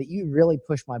condition, that you really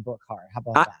push my book hard. How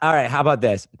about that? All right, how about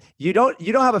this? You don't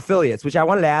have affiliates, which I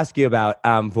wanted to ask you about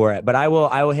for it, but I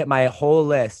will hit my whole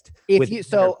list.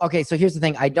 So here's the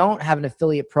thing. I don't have an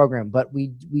affiliate program, but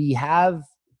we have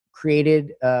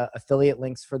created affiliate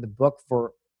links for the book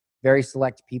for very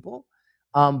select people.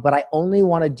 But I only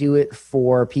want to do it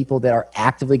for people that are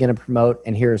actively going to promote,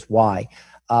 and here's why.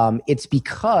 It's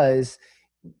because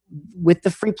with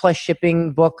the free plus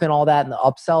shipping book and all that and the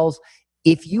upsells,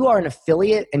 if you are an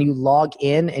affiliate and you log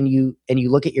in and you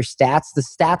look at your stats, the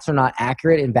stats are not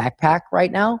accurate in Backpack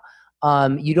right now.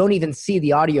 You don't even see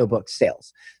the audiobook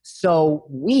sales. So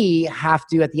we have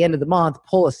to, at the end of the month,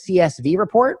 pull a CSV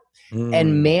report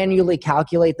and manually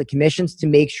calculate the commissions to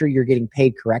make sure you're getting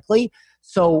paid correctly.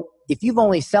 So if you've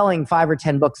only selling 5 or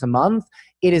 10 books a month,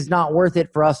 it is not worth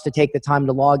it for us to take the time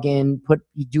to log in,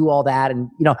 do all that. And,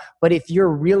 but if you're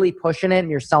really pushing it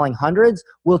and you're selling hundreds,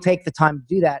 we'll take the time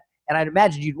to do that. And I'd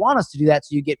imagine you'd want us to do that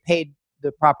so you get paid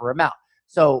the proper amount.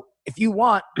 So if you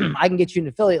want, I can get you an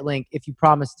affiliate link if you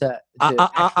promise to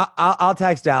I'll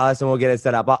text Dallas and we'll get it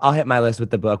set up. I'll hit my list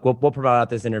with the book. We'll promote out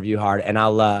this interview hard, and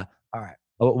I'll all right.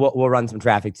 We'll run some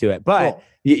traffic to it. But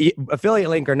affiliate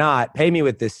link or not, pay me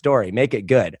with this story. Make it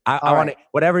good. I want it,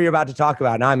 whatever you're about to talk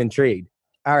about. Now I'm intrigued.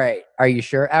 All right. Are you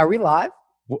sure? Are we live?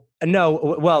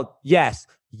 No. Well, yes,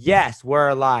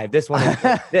 we're live. This one,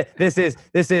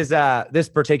 this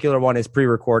particular one is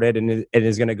pre-recorded and it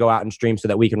is going to go out and stream so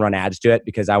that we can run ads to it,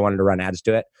 because I wanted to run ads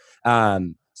to it.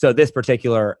 So this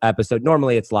particular episode,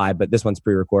 normally it's live, but this one's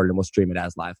pre-recorded and we'll stream it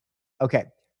as live. Okay.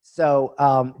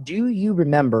 So, do you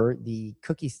remember the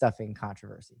cookie stuffing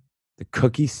controversy? The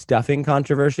cookie stuffing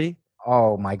controversy?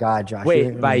 Oh my God, Josh!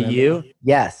 Wait, by you?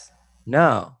 Yes.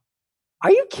 No.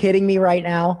 Are you kidding me right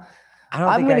now?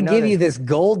 I'm going to give you this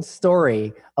gold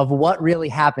story of what really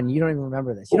happened. You don't even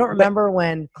remember this. You don't remember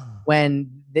when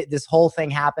this whole thing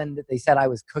happened that they said I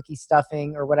was cookie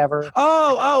stuffing or whatever?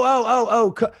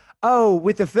 Oh,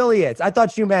 with affiliates. I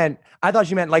thought you meant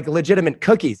like legitimate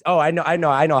cookies. Oh, I know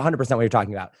 100% what you're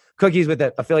talking about. Cookies with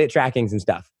the affiliate trackings and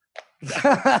stuff.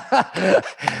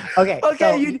 Okay.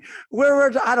 Okay.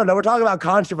 So, I don't know. We're talking about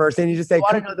controversy, and you just say. You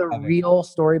want to know the real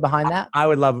story behind that? I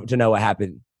would love to know what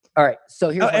happened. All right. So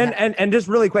here's and just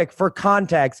really quick for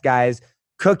context, guys.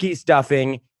 Cookie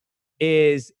stuffing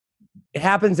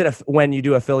happens when you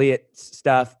do affiliate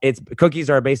stuff. Cookies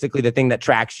are basically the thing that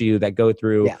tracks you, that go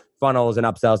through funnels and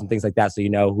upsells and things like that, so you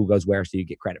know who goes where, so you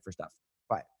get credit for stuff.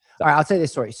 Right. All right. I'll tell you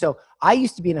this story. So I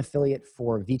used to be an affiliate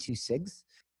for V2 Sigs,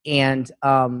 and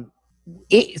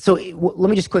let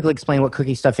me just quickly explain what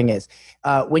cookie stuffing is.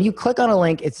 When you click on a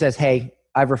link, it says, "Hey,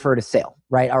 I've referred a sale,"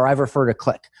 right? Or I've referred a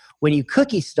click. When you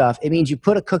cookie stuff, it means you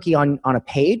put a cookie on a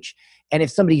page, and if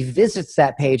somebody visits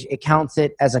that page, it counts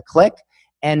it as a click.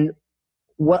 And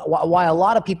why a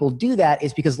lot of people do that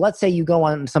is because, let's say you go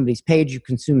on somebody's page, you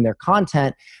consume their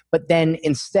content, but then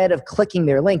instead of clicking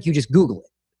their link, you just Google it.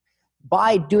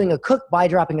 By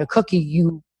dropping a cookie,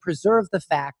 you preserve the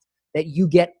fact that you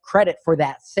get credit for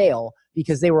that sale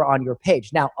because they were on your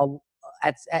page. Now,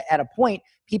 at a point,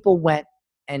 people went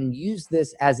and used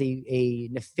this as a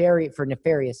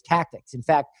nefarious tactics. In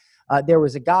fact, there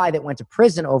was a guy that went to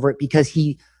prison over it because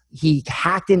he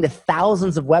hacked into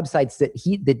thousands of websites that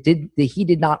he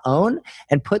did not own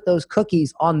and put those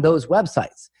cookies on those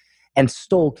websites and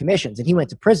stole commissions. And he went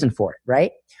to prison for it,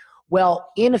 right? Well,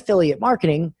 in affiliate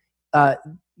marketing,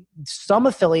 some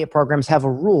affiliate programs have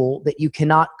a rule that you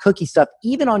cannot cookie stuff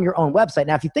even on your own website.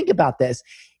 Now, if you think about this,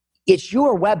 it's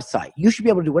your website. You should be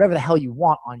able to do whatever the hell you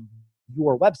want on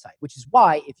your website, which is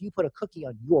why if you put a cookie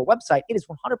on your website, it is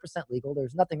 100% legal.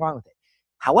 There's nothing wrong with it.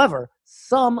 However,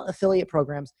 some affiliate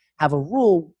programs have a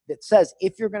rule that says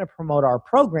if you're going to promote our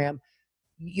program,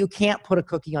 you can't put a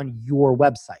cookie on your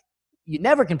website. You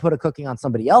never can put a cookie on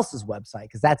somebody else's website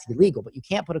because that's illegal, but you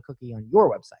can't put a cookie on your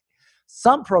website.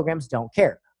 Some programs don't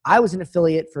care. I was an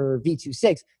affiliate for V2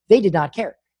 Sigs. They did not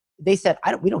care. They said,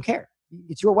 we don't care.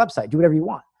 It's your website. Do whatever you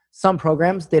want. Some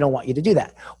programs, they don't want you to do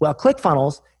that. Well,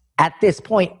 ClickFunnels at this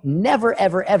point never,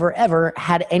 ever, ever, ever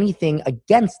had anything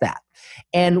against that.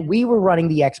 And we were running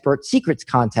the Expert Secrets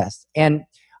contest. And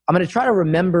I'm going to try to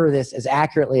remember this as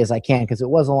accurately as I can because it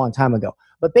was a long time ago.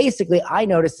 But basically, I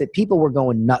noticed that people were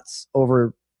going nuts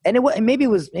over, and maybe it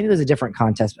was a different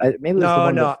contest. Maybe it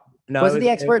was No, was it the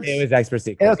Experts? It was Expert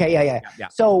Secrets. Okay, yeah.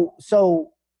 So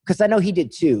because I know he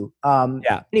did too.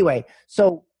 Anyway,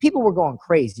 so people were going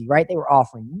crazy, right? They were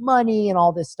offering money and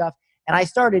all this stuff. And I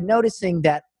started noticing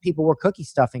that people were cookie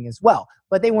stuffing as well,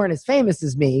 but they weren't as famous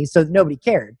as me, so nobody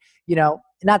cared.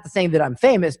 Not to say that I'm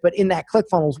famous, but in that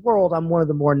ClickFunnels world, I'm one of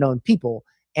the more known people.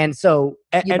 And so,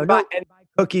 by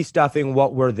cookie stuffing,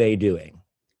 what were they doing?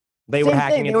 They were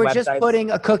hacking into websites. They were just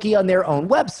putting a cookie on their own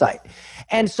website.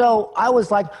 And so I was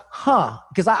like,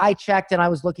 because I checked and I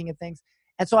was looking at things.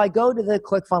 And so I go to the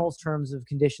ClickFunnels terms of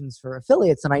conditions for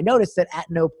affiliates, and I noticed that at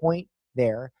no point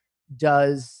there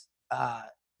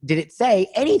did it say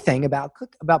anything about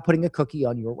putting a cookie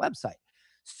on your website.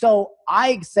 So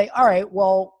I say, all right,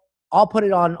 well, I'll put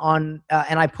it on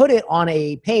and I put it on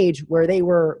a page where they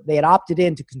had opted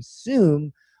in to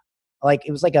consume, like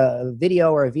it was like a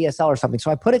video or a VSL or something.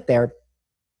 So I put it there,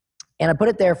 and I put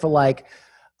it there for like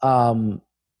a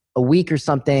week or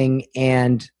something.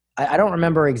 And I don't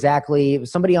remember exactly. It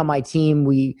was somebody on my team.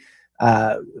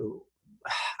 I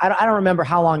don't remember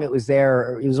how long it was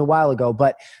there. It was a while ago,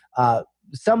 but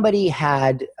somebody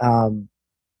had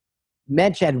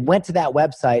went to that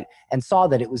website and saw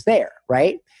that it was there,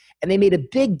 right? And they made a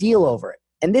big deal over it.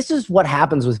 And this is what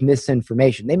happens with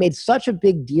misinformation. They made such a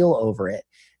big deal over it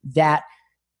that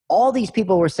all these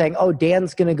people were saying, oh,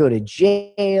 Dan's going to go to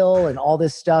jail and all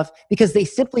this stuff, because they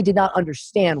simply did not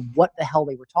understand what the hell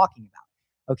they were talking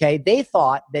about. Okay. They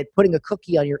thought that putting a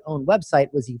cookie on your own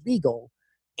website was illegal.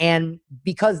 And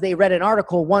because they read an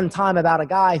article one time about a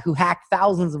guy who hacked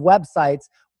thousands of websites,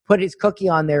 put his cookie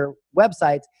on their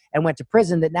websites and went to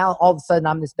prison, that now all of a sudden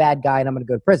I'm this bad guy and I'm going to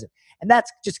go to prison. And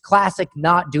that's just classic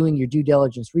not doing your due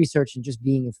diligence research and just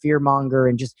being a fear monger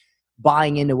and just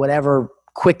buying into whatever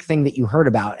quick thing that you heard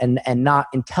about and not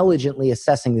intelligently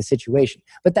assessing the situation.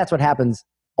 But that's what happens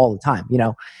all the time,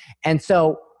 And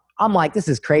so I'm like, this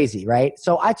is crazy, right?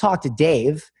 So I talked to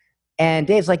Dave, and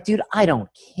Dave's like, dude, I don't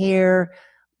care.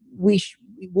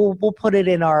 We'll put it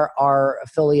in our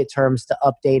affiliate terms to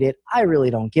update it. I really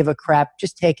don't give a crap.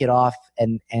 Just take it off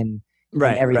and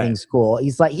everything's cool.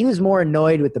 He's like, he was more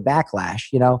annoyed with the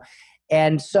backlash,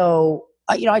 And so,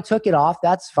 I took it off.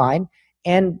 That's fine.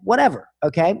 And whatever.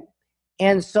 Okay.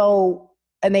 And so,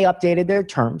 and they updated their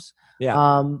terms.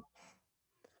 Yeah.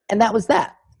 And that was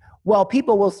that. Well,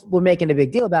 people were making a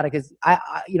big deal about it because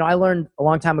I learned a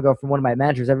long time ago from one of my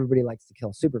managers, everybody likes to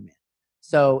kill Superman.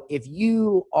 So if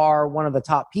you are one of the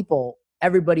top people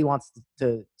everybody wants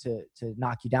to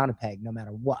knock you down a peg no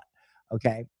matter what.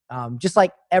 Okay. Just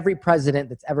like every president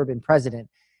that's ever been president,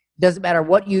 doesn't matter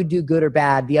what you do, good or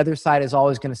bad, the other side is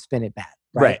always going to spin it bad.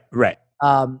 Right.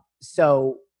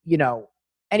 So,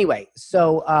 anyway,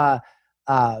 so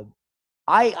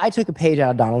I took a page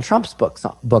out of Donald Trump's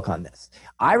book on this.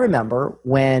 I remember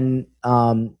when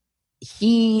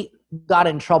he got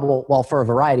in trouble, well, for a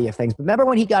variety of things. But remember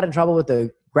when he got in trouble with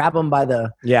the grab him by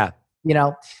the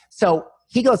so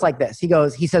he goes like this.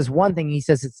 He says one thing. He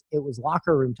says it was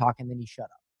locker room talk, and then he shut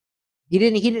up. He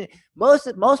didn't.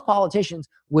 Most politicians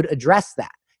would address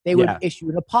that. They would issue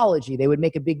an apology. They would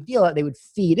make a big deal. They would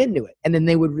feed into it, and then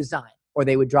they would resign or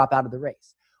they would drop out of the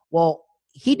race. Well,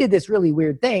 he did this really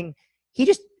weird thing. He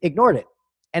just ignored it,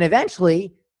 and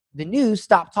eventually the news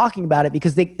stopped talking about it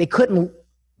because they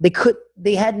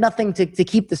had nothing to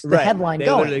keep the headline going.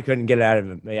 They literally couldn't get it out of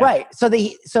him. Yeah. Right. So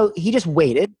he just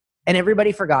waited, and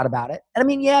everybody forgot about it. And I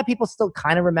mean, people still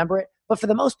kind of remember it, but for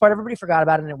the most part, everybody forgot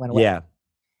about it and it went away. Yeah.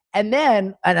 And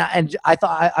then, and I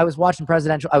thought I was watching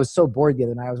I was so bored the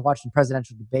other night. I was watching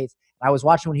presidential debates. And I was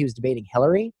watching when he was debating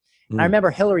Hillary. And I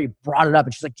remember Hillary brought it up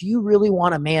and she's like, do you really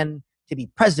want a man to be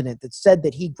president that said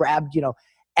that he grabbed,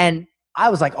 and I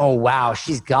was like, oh, wow,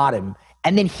 she's got him.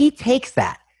 And then he takes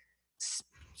that,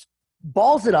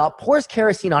 balls it up, pours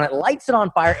kerosene on it, lights it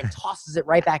on fire, and tosses it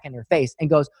right back in her face and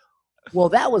goes, well,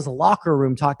 that was locker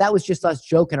room talk. That was just us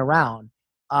joking around.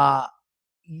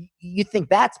 You think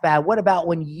that's bad? What about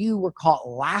when you were caught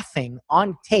laughing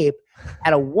on tape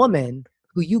at a woman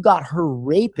who you got her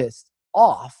rapist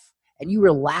off and you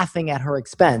were laughing at her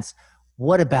expense?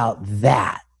 What about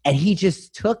that? And he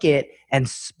just took it and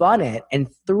spun it and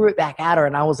threw it back at her.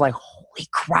 And I was like, holy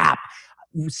crap.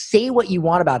 Say what you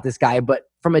want about this guy, but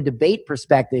from a debate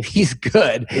perspective, he's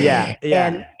good. Yeah.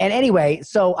 And anyway,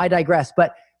 so I digress.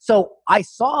 But so I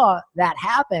saw that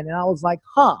happen and I was like,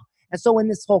 huh. And so when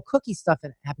this whole cookie stuff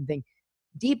happened thing,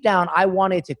 deep down, I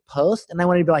wanted to post and I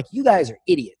wanted to be like, you guys are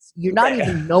idiots. You're not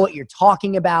even know what you're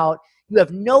talking about. You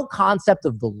have no concept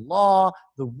of the law,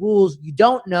 the rules. You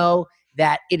don't know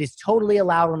that it is totally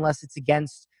allowed unless it's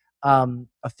against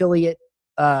affiliate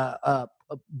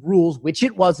rules, which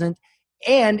it wasn't.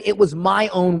 And it was my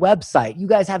own website. You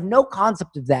guys have no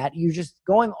concept of that. You're just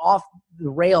going off the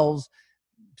rails,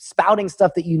 spouting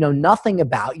stuff that you know nothing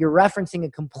about. You're referencing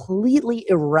a completely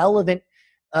irrelevant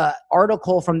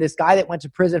article from this guy that went to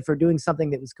prison for doing something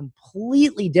that was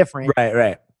completely different.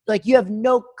 Right. Like you have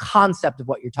no concept of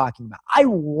what you're talking about. I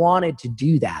wanted to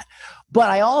do that,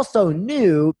 but I also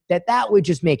knew that would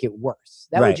just make it worse.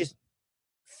 That would just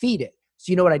feed it.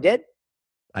 So you know what I did?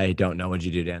 I don't know what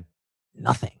you do, Dan.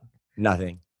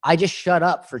 Nothing. I just shut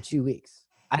up for 2 weeks.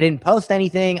 I didn't post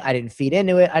anything. I didn't feed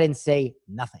into it. I didn't say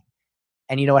nothing.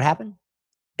 And you know what happened?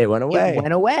 It went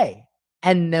away.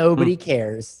 And nobody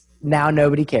cares. Now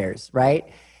nobody cares, right?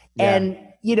 Yeah. And,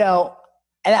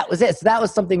 and that was it. So that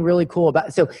was something really cool about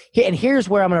it. So, and here's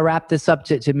where I'm going to wrap this up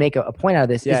to make a point out of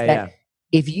this.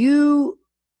 If you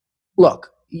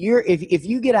look, if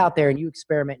you get out there and you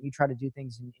experiment and you try to do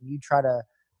things and you try to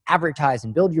advertise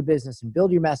and build your business and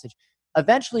build your message,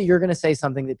 eventually you're going to say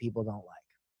something that people don't like.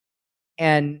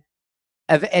 And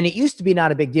it used to be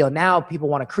not a big deal. Now people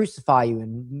want to crucify you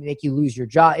and make you lose your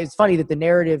job. It's funny that the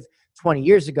narrative 20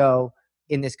 years ago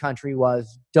in this country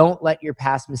was, don't let your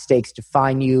past mistakes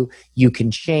define you. You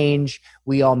can change.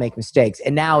 We all make mistakes.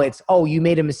 And now it's, oh, you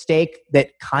made a mistake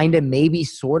that kind of maybe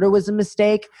sort of was a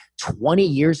mistake 20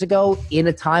 years ago in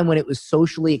a time when it was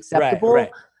socially acceptable.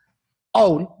 Right.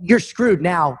 Oh, you're screwed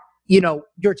now. You're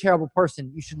a terrible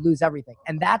person. You should lose everything.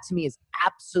 And that to me is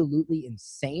absolutely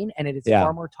insane. And it is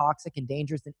far more toxic and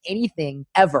dangerous than anything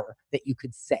ever that you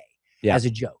could say as a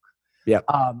joke. Yeah.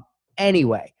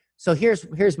 Anyway, so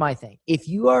here's my thing. If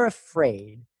you are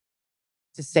afraid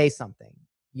to say something,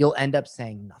 you'll end up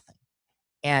saying nothing.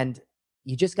 And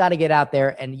you just got to get out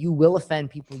there and you will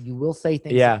offend people. You will say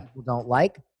things that people don't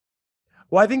like.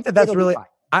 Well, I think that's really,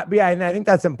 and I think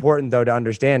that's important though to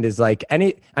understand is like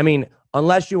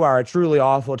unless you are a truly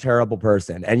awful, terrible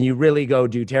person and you really go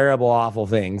do terrible, awful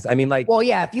things. I mean, like, well,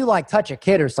 yeah, if you like touch a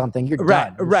kid or something, you're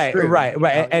done. Right.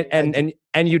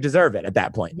 And you deserve it at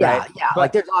that point. Yeah. Right? Yeah.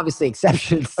 Like there's obviously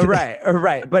exceptions. Right.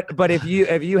 But if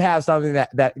you have something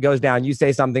that goes down, you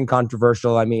say something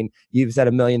controversial. I mean, you've said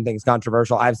a million things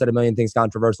controversial. I've said a million things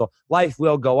controversial. Life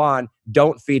will go on.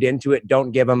 Don't feed into it.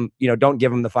 Don't give them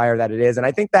the fire that it is. And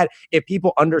I think that if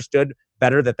people understood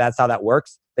better that that's how that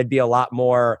works, they'd be a lot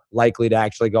more likely to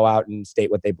actually go out and state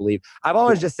what they believe. I've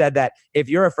always just said that if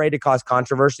you're afraid to cause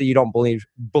controversy, you don't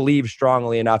believe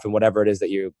strongly enough in whatever it is that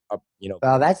you.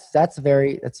 Well, that's a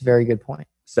very good point.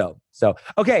 So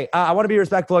okay. I want to be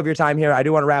respectful of your time here. I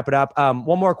do want to wrap it up.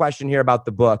 One more question here about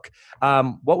the book.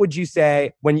 What would you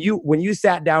say when you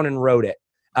sat down and wrote it?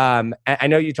 I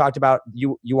know you talked about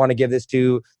you want to give this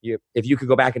to you. If you could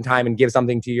go back in time and give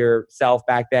something to yourself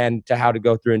back then to how to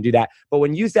go through and do that. But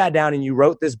when you sat down and you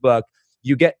wrote this book,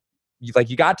 you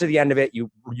got to the end of it. You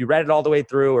read it all the way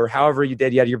through, or however you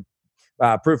did. You had your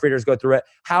proofreaders go through it.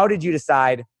 How did you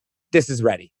decide this is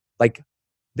ready? Like,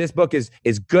 this book is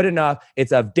good enough.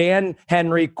 It's of Dan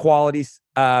Henry qualities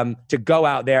to go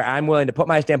out there. I'm willing to put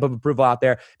my stamp of approval out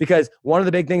there, because one of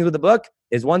the big things with the book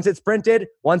is once it's printed,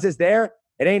 once it's there,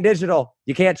 it ain't digital.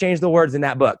 You can't change the words in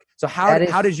that book. So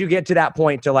how did you get to that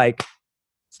point to like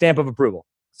stamp of approval?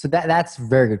 So that's a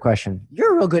very good question.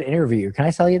 You're a real good interviewer. Can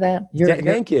I tell you that?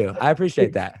 Thank you. I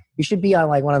appreciate that. You should be on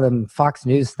like one of them Fox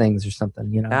News things or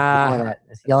something,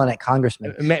 yelling at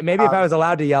congressmen. Maybe if I was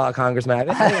allowed to yell at congressmen,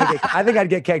 I think I'd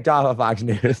get kicked off of Fox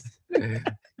News.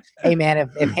 Hey man,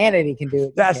 if Hannity can do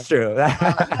it. That's true.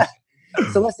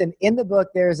 So listen, in the book,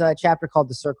 there's a chapter called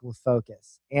The Circle of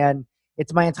Focus. And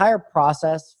it's my entire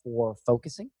process for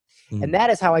focusing. And that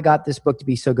is how I got this book to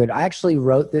be so good. I actually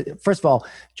wrote first of all,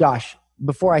 Josh,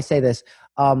 before I say this,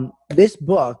 this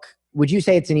book, would you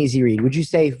say it's an easy read? Would you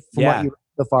say from what you read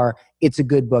so far, it's a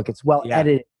good book? It's well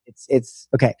edited. It's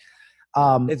okay.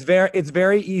 It's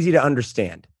very easy to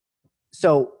understand.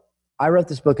 So I wrote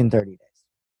this book in 30 days,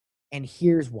 and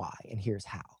here's why, and here's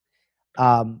how.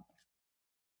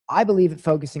 I believe in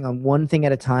focusing on one thing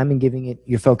at a time and giving it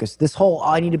your focus. This whole,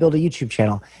 I need to build a YouTube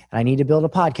channel, and I need to build a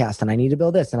podcast, and I need to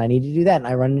build this, and I need to do that, and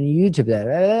I run a YouTube.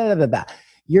 Blah, blah, blah.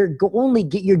 You're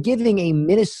giving a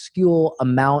minuscule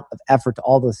amount of effort to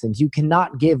all those things. You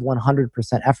cannot give 100%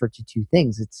 effort to two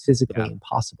things. It's physically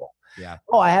impossible. Yeah.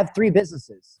 Oh, I have 3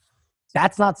 businesses.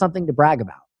 That's not something to brag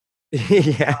about.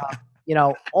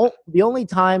 The only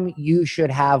time you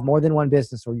should have more than one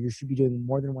business, or you should be doing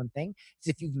more than one thing, is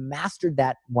if you've mastered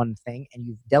that one thing and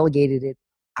you've delegated it,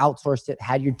 outsourced it,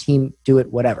 had your team do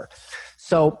it, whatever.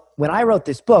 So when I wrote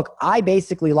this book, I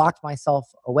basically locked myself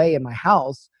away in my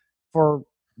house for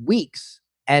weeks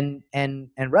and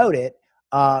wrote it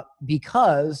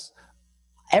because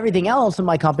everything else in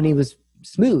my company was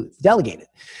smooth, delegated.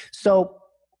 So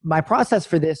my process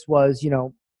for this was,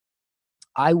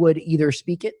 I would either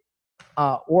speak it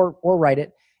or write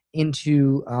it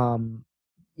into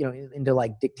into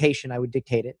like dictation. I would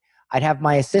dictate it. I'd have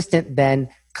my assistant then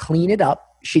clean it up.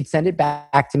 She'd send it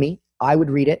back to me. I would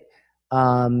read it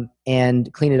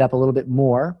and clean it up a little bit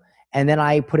more. And then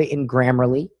I put it in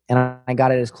Grammarly, and I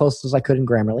got it as close as I could in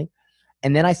Grammarly.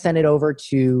 And then I sent it over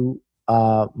to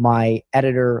my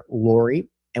editor, Lori,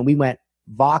 and we went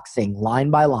voxing line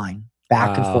by line,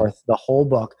 back and forth, the whole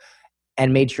book,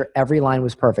 and made sure every line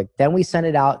was perfect. Then we sent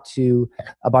it out to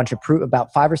a bunch of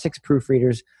about 5 or 6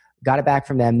 proofreaders, got it back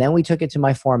from them. Then we took it to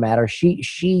my formatter.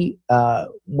 She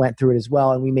went through it as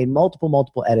well, and we made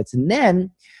multiple edits. And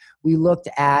then we looked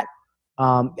at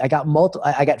I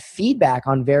got feedback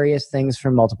on various things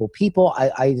from multiple people.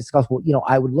 I discussed,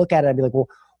 I would look at it and be like, well,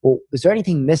 is there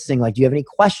anything missing? Like, do you have any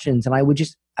questions? And I would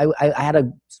just, I had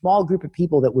a small group of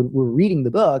people that were reading the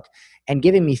book and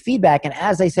giving me feedback. And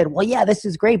as I said, well, yeah, this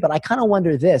is great, but I kind of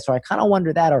wonder this, or I kind of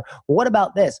wonder that, or well, what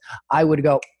about this? I would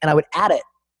go and I would add it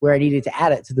where I needed to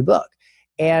add it to the book.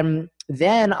 And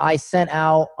then I sent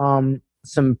out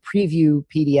some preview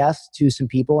PDFs to some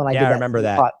people. And I remember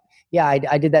that.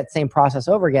 I did that same process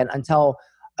over again until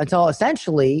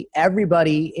essentially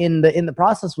everybody in the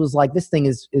process was like, this thing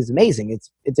is amazing.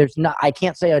 I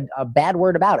can't say a bad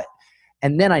word about it.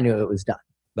 And then I knew it was done.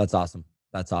 That's awesome.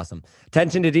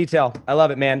 Attention to detail. I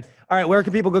love it, man. All right. Where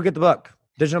can people go get the book?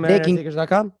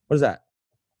 DigitalMillionaireSecrets.com? What is that?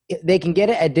 They can get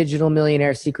it at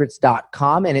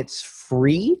DigitalMillionaireSecrets.com, and it's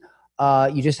free.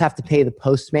 You just have to pay the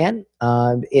postman.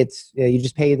 You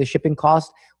just pay the shipping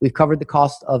cost. We've covered the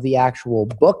cost of the actual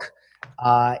book.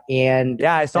 And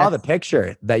yeah, I saw the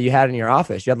picture that you had in your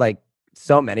office. You had like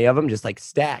so many of them, just like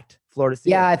stacked floor to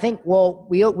ceiling. Yeah, I think,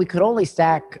 we could only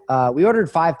stack, we ordered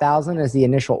 5,000 as the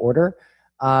initial order.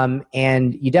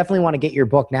 And you definitely want to get your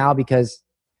book now, because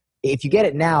if you get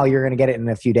it now, you're going to get it in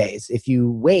a few days. If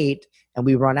you wait and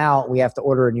we run out, we have to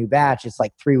order a new batch. It's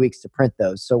like 3 weeks to print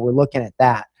those. So we're looking at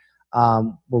that.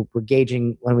 We're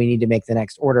gauging when we need to make the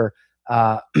next order.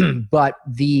 But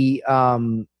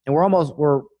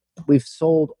we've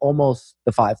sold almost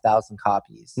the 5,000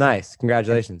 copies. Nice.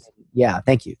 Congratulations. Yeah.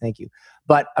 Thank you.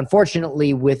 But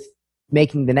unfortunately, with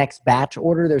making the next batch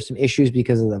order, there's some issues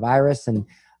because of the virus, and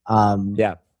so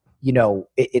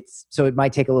it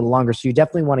might take a little longer. So you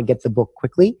definitely want to get the book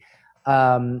quickly.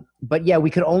 But yeah, we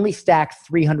could only stack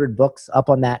 300 books up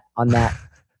on that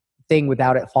thing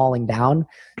without it falling down.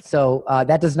 So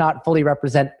that does not fully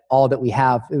represent all that we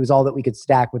have. It was all that we could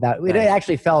stack without. It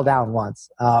actually fell down once.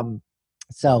 But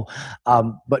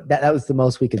that was the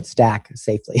most we could stack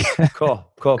safely. Cool.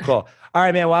 All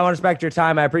right, man. Well, I want to respect your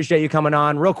time. I appreciate you coming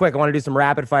on. Real quick, I want to do some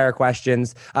rapid fire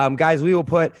questions. Guys, we will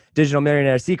put Digital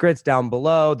Millionaire Secrets down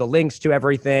below, the links to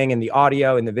everything and the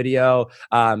audio and the video.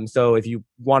 So if you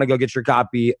want to go get your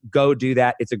copy, go do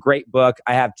that. It's a great book.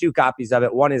 I have 2 copies of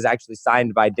it. One is actually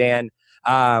signed by Dan.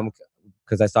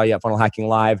 Because I saw you at Funnel Hacking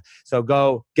Live. So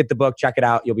go get the book, check it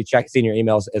out. You'll be seeing your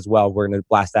emails as well. We're going to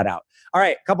blast that out. All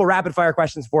right, a couple rapid fire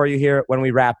questions for you here when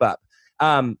we wrap up.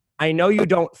 I know you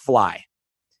don't fly.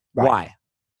 Right. Why?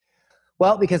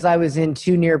 Well, because I was in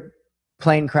 2 near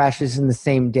plane crashes in the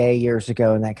same day years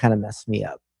ago, and that kind of messed me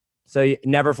up. So you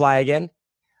never fly again?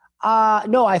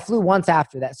 No, I flew once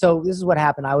after that. So this is what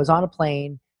happened. I was on a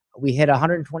plane. We hit a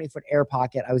 120-foot air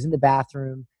pocket. I was in the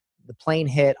bathroom. The plane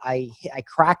hit. I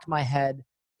cracked my head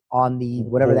on the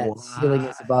whatever that ceiling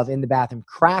is above in the bathroom.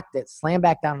 Cracked it. Slammed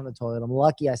back down on the toilet. I'm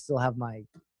lucky I still have my.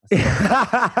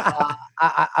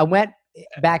 I went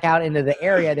back out into the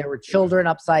area. There were children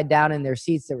upside down in their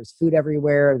seats. There was food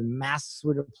everywhere. The masks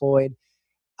were deployed.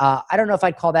 I don't know if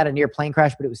I'd call that a near plane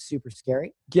crash, but it was super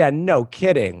scary. Yeah, no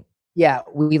kidding. Yeah,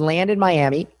 we land in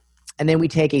Miami, and then we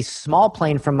take a small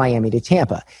plane from Miami to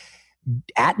Tampa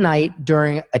at night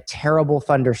during a terrible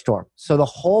thunderstorm. So the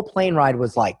whole plane ride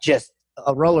was like just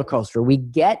a roller coaster. We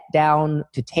get down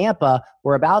to Tampa.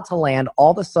 We're about to land.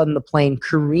 All of a sudden, the plane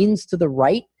careens to the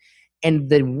right, and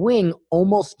the wing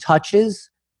almost touches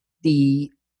the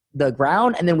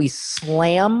ground, and then we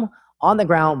slam on the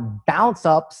ground, bounce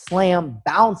up, slam,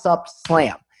 bounce up,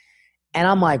 slam. And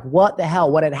I'm like, what the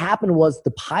hell? What had happened was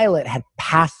the pilot had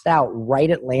passed out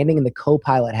right at landing, and the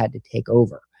co-pilot had to take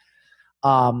over.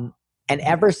 And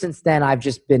ever since then, I've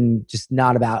just been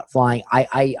not about flying.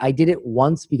 I did it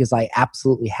once because I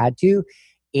absolutely had to,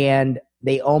 and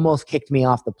they almost kicked me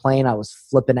off the plane. I was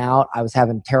flipping out. I was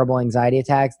having terrible anxiety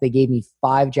attacks. They gave me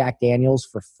 5 Jack Daniels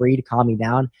for free to calm me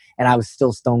down, and I was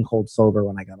still stone cold sober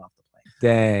when I got off the plane.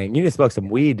 Dang, you just smoked some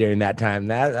weed during that time.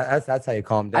 That's how you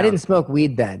calm down. I didn't smoke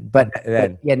weed then, but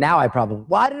yeah, now I probably.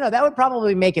 Well, I don't know. That would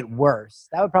probably make it worse.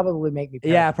 That would probably make me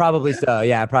paranoid. Yeah, probably so.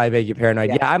 Yeah, probably make you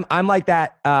paranoid. Yeah, I'm like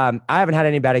that. I haven't had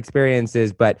any bad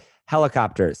experiences, but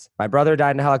helicopters. My brother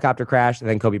died in a helicopter crash, and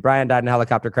then Kobe Bryant died in a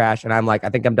helicopter crash, and I'm like, I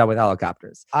think I'm done with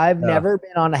helicopters. I've never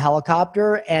been on a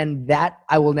helicopter, and that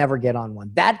I will never get on one.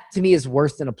 That to me is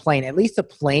worse than a plane. At least a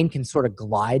plane can sort of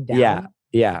glide down.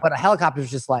 Yeah. But a helicopter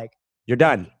is just like, you're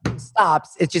done. It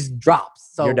stops. It just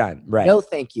drops. So you're done. Right. No,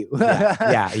 thank you.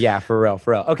 yeah. For real.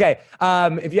 Okay.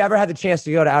 If you ever had the chance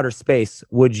to go to outer space,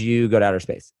 would you go to outer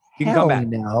space? You can come back.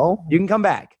 No. You can come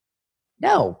back.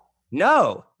 No. Really?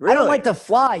 I don't like to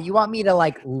fly. You want me to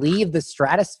like leave the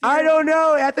stratosphere? I don't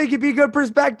know. I think it'd be good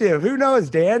perspective. Who knows,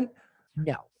 Dan?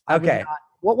 No. Okay.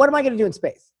 What am I going to do in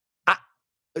space?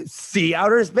 See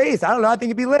outer space. I don't know. I think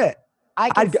it'd be lit. I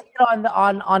can see it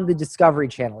on the Discovery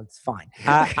Channel. It's fine.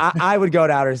 I would go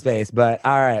to outer space, but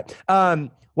all right.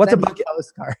 What's Send a bucket?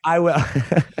 Postcard. I will.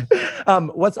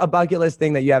 What's a bucket list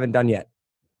thing that you haven't done yet?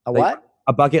 What?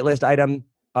 A bucket list item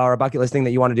or a bucket list thing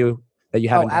that you want to do that you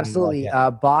haven't done? Absolutely.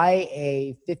 Buy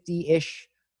a 50-ish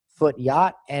foot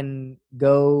yacht and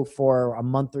go for a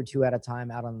month or 2 at a time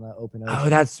out on the open ocean. Oh,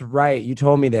 that's right. You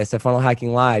told me this at Funnel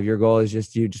Hacking Live. Your goal is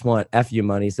you just want FU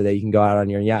money so that you can go out on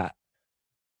your yacht.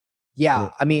 Yeah,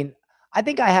 I mean, I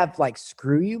think I have like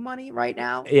screw you money right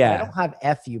now. Yeah, I don't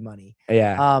have FU money.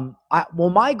 Yeah.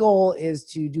 My goal is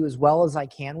to do as well as I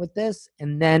can with this,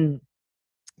 and then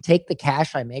take the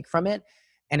cash I make from it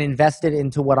and invest it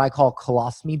into what I call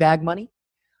colostomy bag money.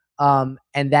 And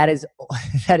that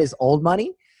is old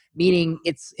money, meaning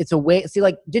it's a way. See,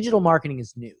 like digital marketing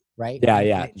is new, right?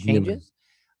 Yeah. It changes.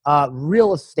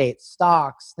 Real estate,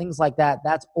 stocks, things like that.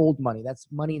 That's old money. That's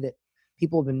money that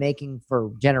people have been making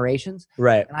for generations.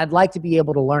 Right. And I'd like to be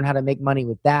able to learn how to make money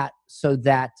with that so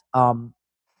that, you're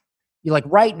like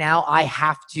right now I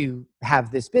have to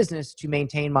have this business to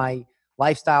maintain my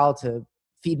lifestyle, to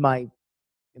feed my,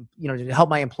 to help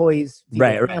my employees, feed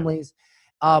their families.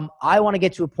 I want to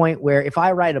get to a point where if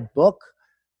I write a book,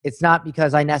 it's not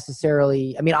because I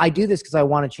do this because I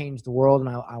want to change the world and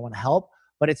I want to help,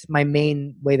 but it's my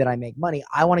main way that I make money.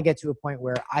 I want to get to a point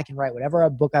where I can write whatever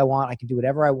book I want. I can do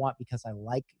whatever I want because I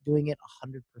like doing it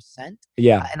 100%.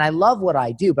 Yeah. And I love what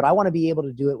I do, but I want to be able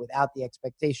to do it without the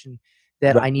expectation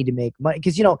that I need to make money.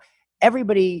 Because,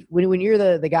 everybody, when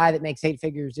you're the guy that makes 8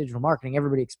 figures digital marketing,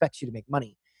 everybody expects you to make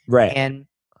money. Right. And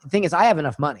the thing is, I have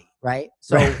enough money, right?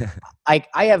 So I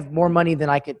have more money than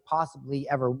I could possibly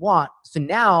ever want. So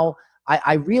now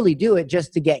I really do it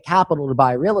just to get capital to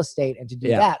buy real estate and to do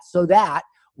that, so that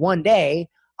one day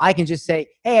I can just say,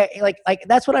 hey, like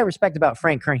that's what I respect about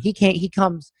Frank Kern.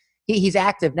 He's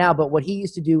active now, but what he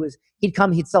used to do is he'd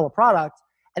sell a product,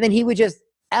 and then he would just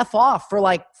F off for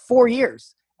like 4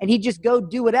 years. And he'd just go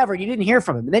do whatever. And you didn't hear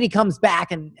from him. And then he comes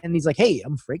back and he's like, hey,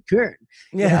 I'm Frank Kern.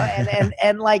 You know?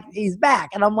 And like he's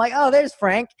back. And I'm like, oh, there's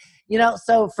Frank. You know,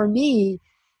 so for me,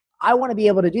 I want to be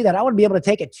able to do that. I want to be able to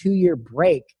take a 2-year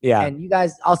break. Yeah. And you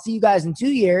guys, I'll see you guys in 2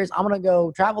 years. I'm going to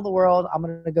go travel the world. I'm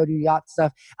going to go do yacht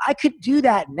stuff. I could do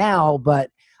that now, but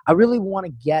I really want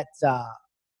to get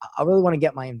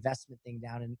my investment thing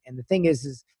down. And the thing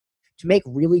is to make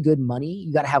really good money,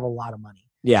 you got to have a lot of money.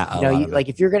 Yeah. You know, like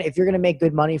if you're gonna make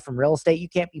good money from real estate, you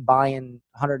can't be buying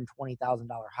 $120,000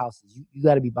 houses. You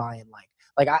got to be buying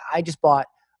like I just bought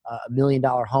 $1 million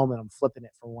home and I'm flipping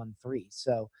it for 1.3.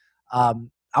 So I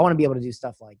want to be able to do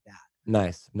stuff like that.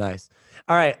 Nice.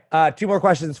 All right. 2 more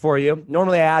questions for you.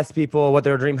 Normally I ask people what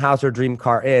their dream house or dream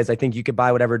car is. I think you could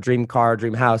buy whatever dream car,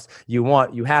 dream house you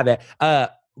want. You have it.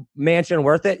 Mansion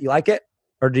worth it? You like it?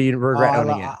 Or do you regret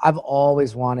owning it? I've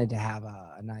always wanted to have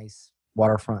a nice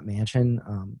waterfront mansion.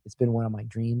 It's been one of my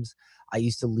dreams. I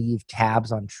used to leave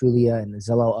tabs on Trulia and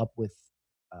Zillow up with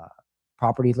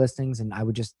property listings, and I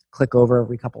would just click over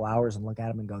every couple hours and look at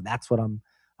them and go, that's what I'm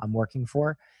working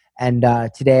for. And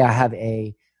today I have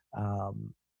a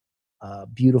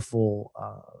beautiful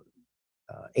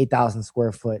 8,000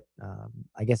 square foot,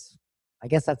 I guess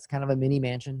that's kind of a mini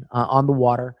mansion on the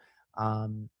water.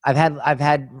 I've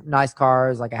had nice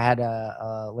cars. Like I had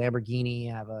a Lamborghini.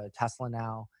 I have a Tesla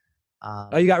now.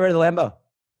 You got rid of the Lambo?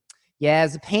 Yeah,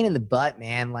 it's a pain in the butt,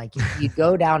 man. Like you'd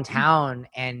go downtown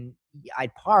and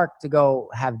I'd park to go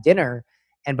have dinner.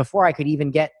 And before I could even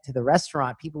get to the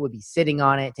restaurant, people would be sitting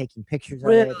on it, taking pictures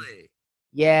of it. Really?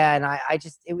 Yeah. And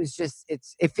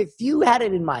if you had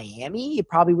it in Miami, it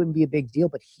probably wouldn't be a big deal.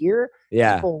 But here,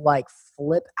 people like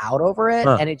flip out over it.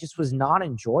 And it just was not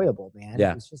enjoyable, man.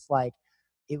 Yeah.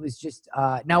 It was just,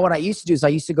 now what I used to do is I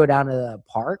used to go down to the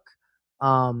park,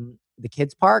 the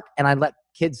kids park, and I'd let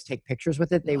kids take pictures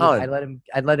with it.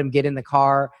 I'd let them get in the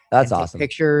car. That's and awesome. Take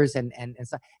pictures and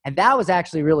stuff. And that was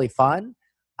actually really fun.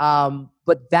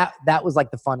 But that was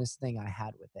like the funnest thing I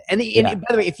had with it. And by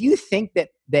the way, if you think that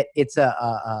it's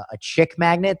a chick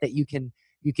magnet that you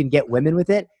can get women with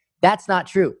it, that's not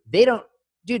true. They don't,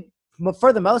 dude.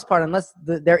 For the most part, unless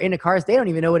they're into cars, they don't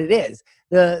even know what it is.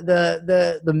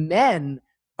 The men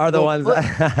are the ones.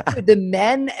 The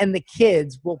men and the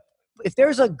kids will. If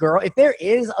there is a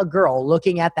girl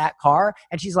looking at that car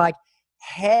and she's like,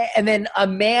 hey, and then a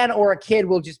man or a kid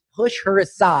will just push her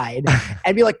aside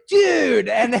and be like, dude.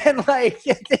 And then like,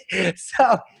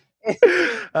 so.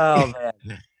 Oh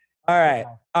man.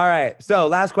 All right. So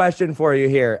last question for you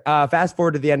here. Fast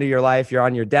forward to the end of your life. You're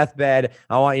on your deathbed.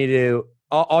 I want you to,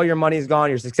 all your money's gone,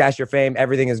 your success, your fame,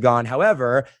 everything is gone.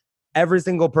 However, every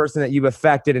single person that you've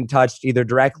affected and touched either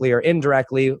directly or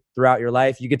indirectly throughout your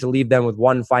life, you get to leave them with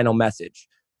one final message.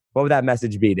 What would that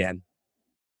message be, Dan?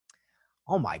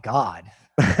 Oh my God.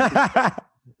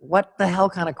 What the hell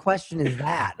kind of question is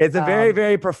that? It's a very,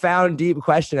 very profound, deep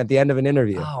question at the end of an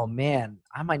interview. Oh man,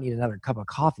 I might need another cup of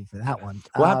coffee for that one.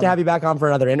 We'll have to have you back on for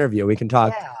another interview. We can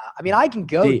talk. Yeah, I mean, I can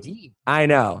go deep. I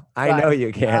know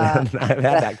you can. I've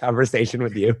had that conversation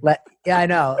with you. I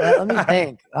know. Let me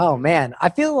think. Oh man, I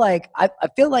feel like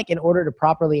in order to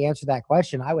properly answer that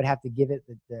question, I would have to give it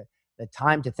the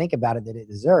time to think about it that it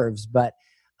deserves. But,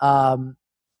 oh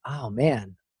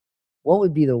man, what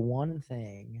would be the one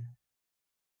thing?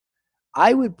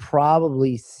 I would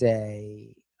probably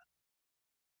say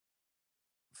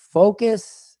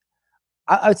focus.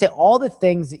 I would say all the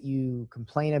things that you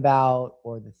complain about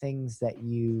or the things that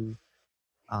you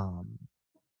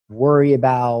worry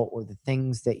about or the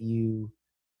things that you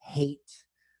hate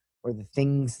or the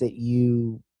things that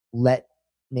you let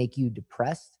make you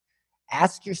depressed,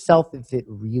 ask yourself if it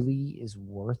really is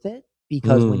worth it.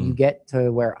 Because when you get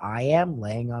to where I am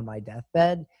laying on my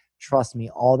deathbed, trust me,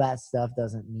 all that stuff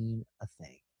doesn't mean a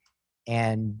thing.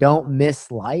 And don't miss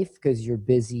life because you're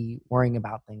busy worrying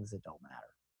about things that don't matter.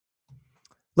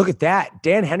 Look at that.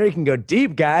 Dan Henry can go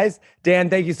deep, guys. Dan,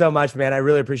 thank you so much, man. I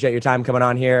really appreciate your time coming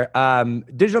on here.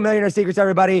 Digital Millionaire Secrets,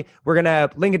 everybody. We're going to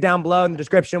link it down below in the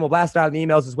description. We'll blast it out in the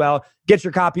emails as well. Get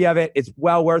your copy of it. It's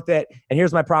well worth it. And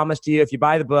here's my promise to you. If you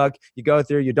buy the book, you go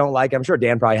through, you don't like it. I'm sure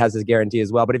Dan probably has his guarantee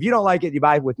as well. But if you don't like it, you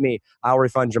buy it with me. I'll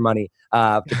refund your money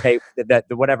to pay that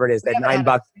whatever it is, that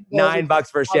 $9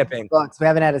 for shipping. We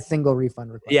haven't had a single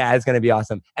refund request. Yeah, it's going to be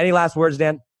awesome. Any last words,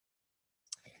 Dan?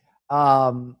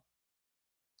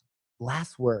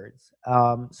 last words.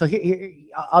 So here,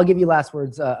 I'll give you last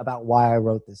words about why I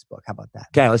wrote this book. How about that?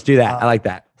 Okay, let's do that. I like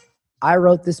that. I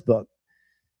wrote this book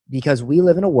because we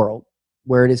live in a world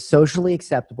where it is socially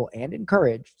acceptable and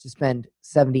encouraged to spend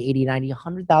 $70, $80,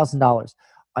 $90, $100,000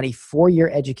 on a 4-year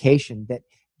education that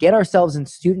get ourselves in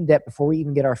student debt before we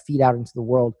even get our feet out into the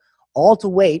world, all to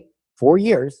wait 4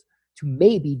 years to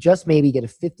maybe, just maybe, get a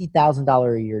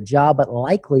 $50,000 a year job, but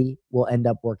likely will end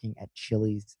up working at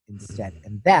Chili's instead.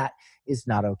 And that is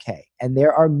not okay. And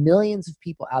there are millions of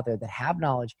people out there that have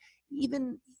knowledge,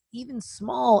 even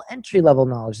small entry-level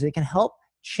knowledge that can help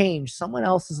change someone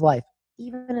else's life,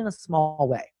 even in a small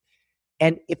way.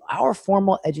 And if our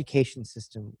formal education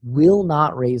system will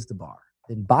not raise the bar,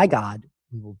 then by God,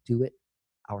 we will do it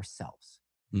ourselves.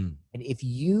 And if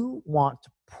you want to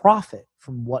profit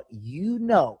from what you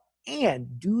know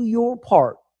and do your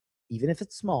part, even if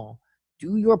it's small,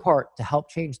 do your part to help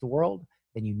change the world,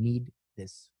 then you need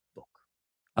this book.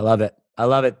 I love it. I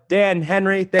love it. Dan,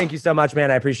 Henry, thank you so much,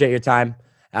 man. I appreciate your time.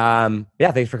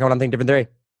 Thanks for coming on Think Different Theory.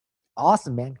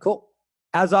 Awesome, man. Cool.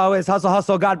 As always,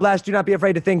 hustle. God bless. Do not be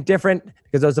afraid to think different,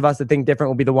 because those of us that think different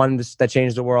will be the ones that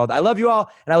change the world. I love you all,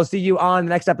 and I will see you on the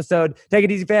next episode. Take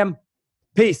it easy, fam.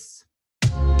 Peace.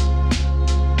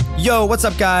 Yo, what's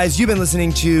up, guys? You've been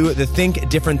listening to the Think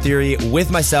Different Theory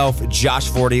with myself, Josh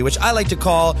Forti, which I like to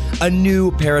call a new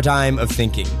paradigm of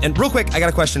thinking. And real quick, I got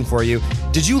a question for you.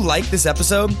 Did you like this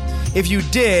episode? If you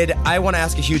did, I want to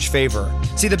ask a huge favor.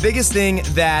 See, the biggest thing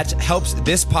that helps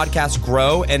this podcast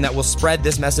grow and that will spread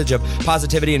this message of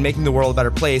positivity and making the world a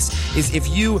better place is if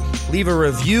you leave a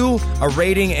review, a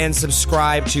rating, and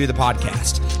subscribe to the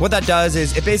podcast. What that does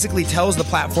is it basically tells the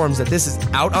platforms that this is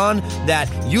out on that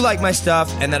you like my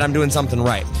stuff and that I'm doing something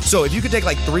right. So if you could take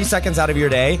like 3 seconds out of your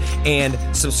day and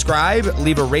subscribe,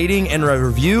 leave a rating and a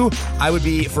review, I would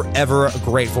be forever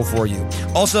grateful for you.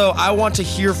 Also, I want to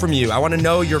hear from you. I want to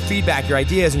know your feedback, your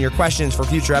ideas, and your questions for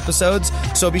future episodes.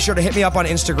 So be sure to hit me up on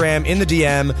Instagram in the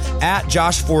DM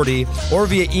 @JoshForti or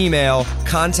via email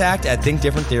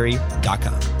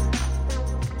contact@thinkdifferenttheory.com.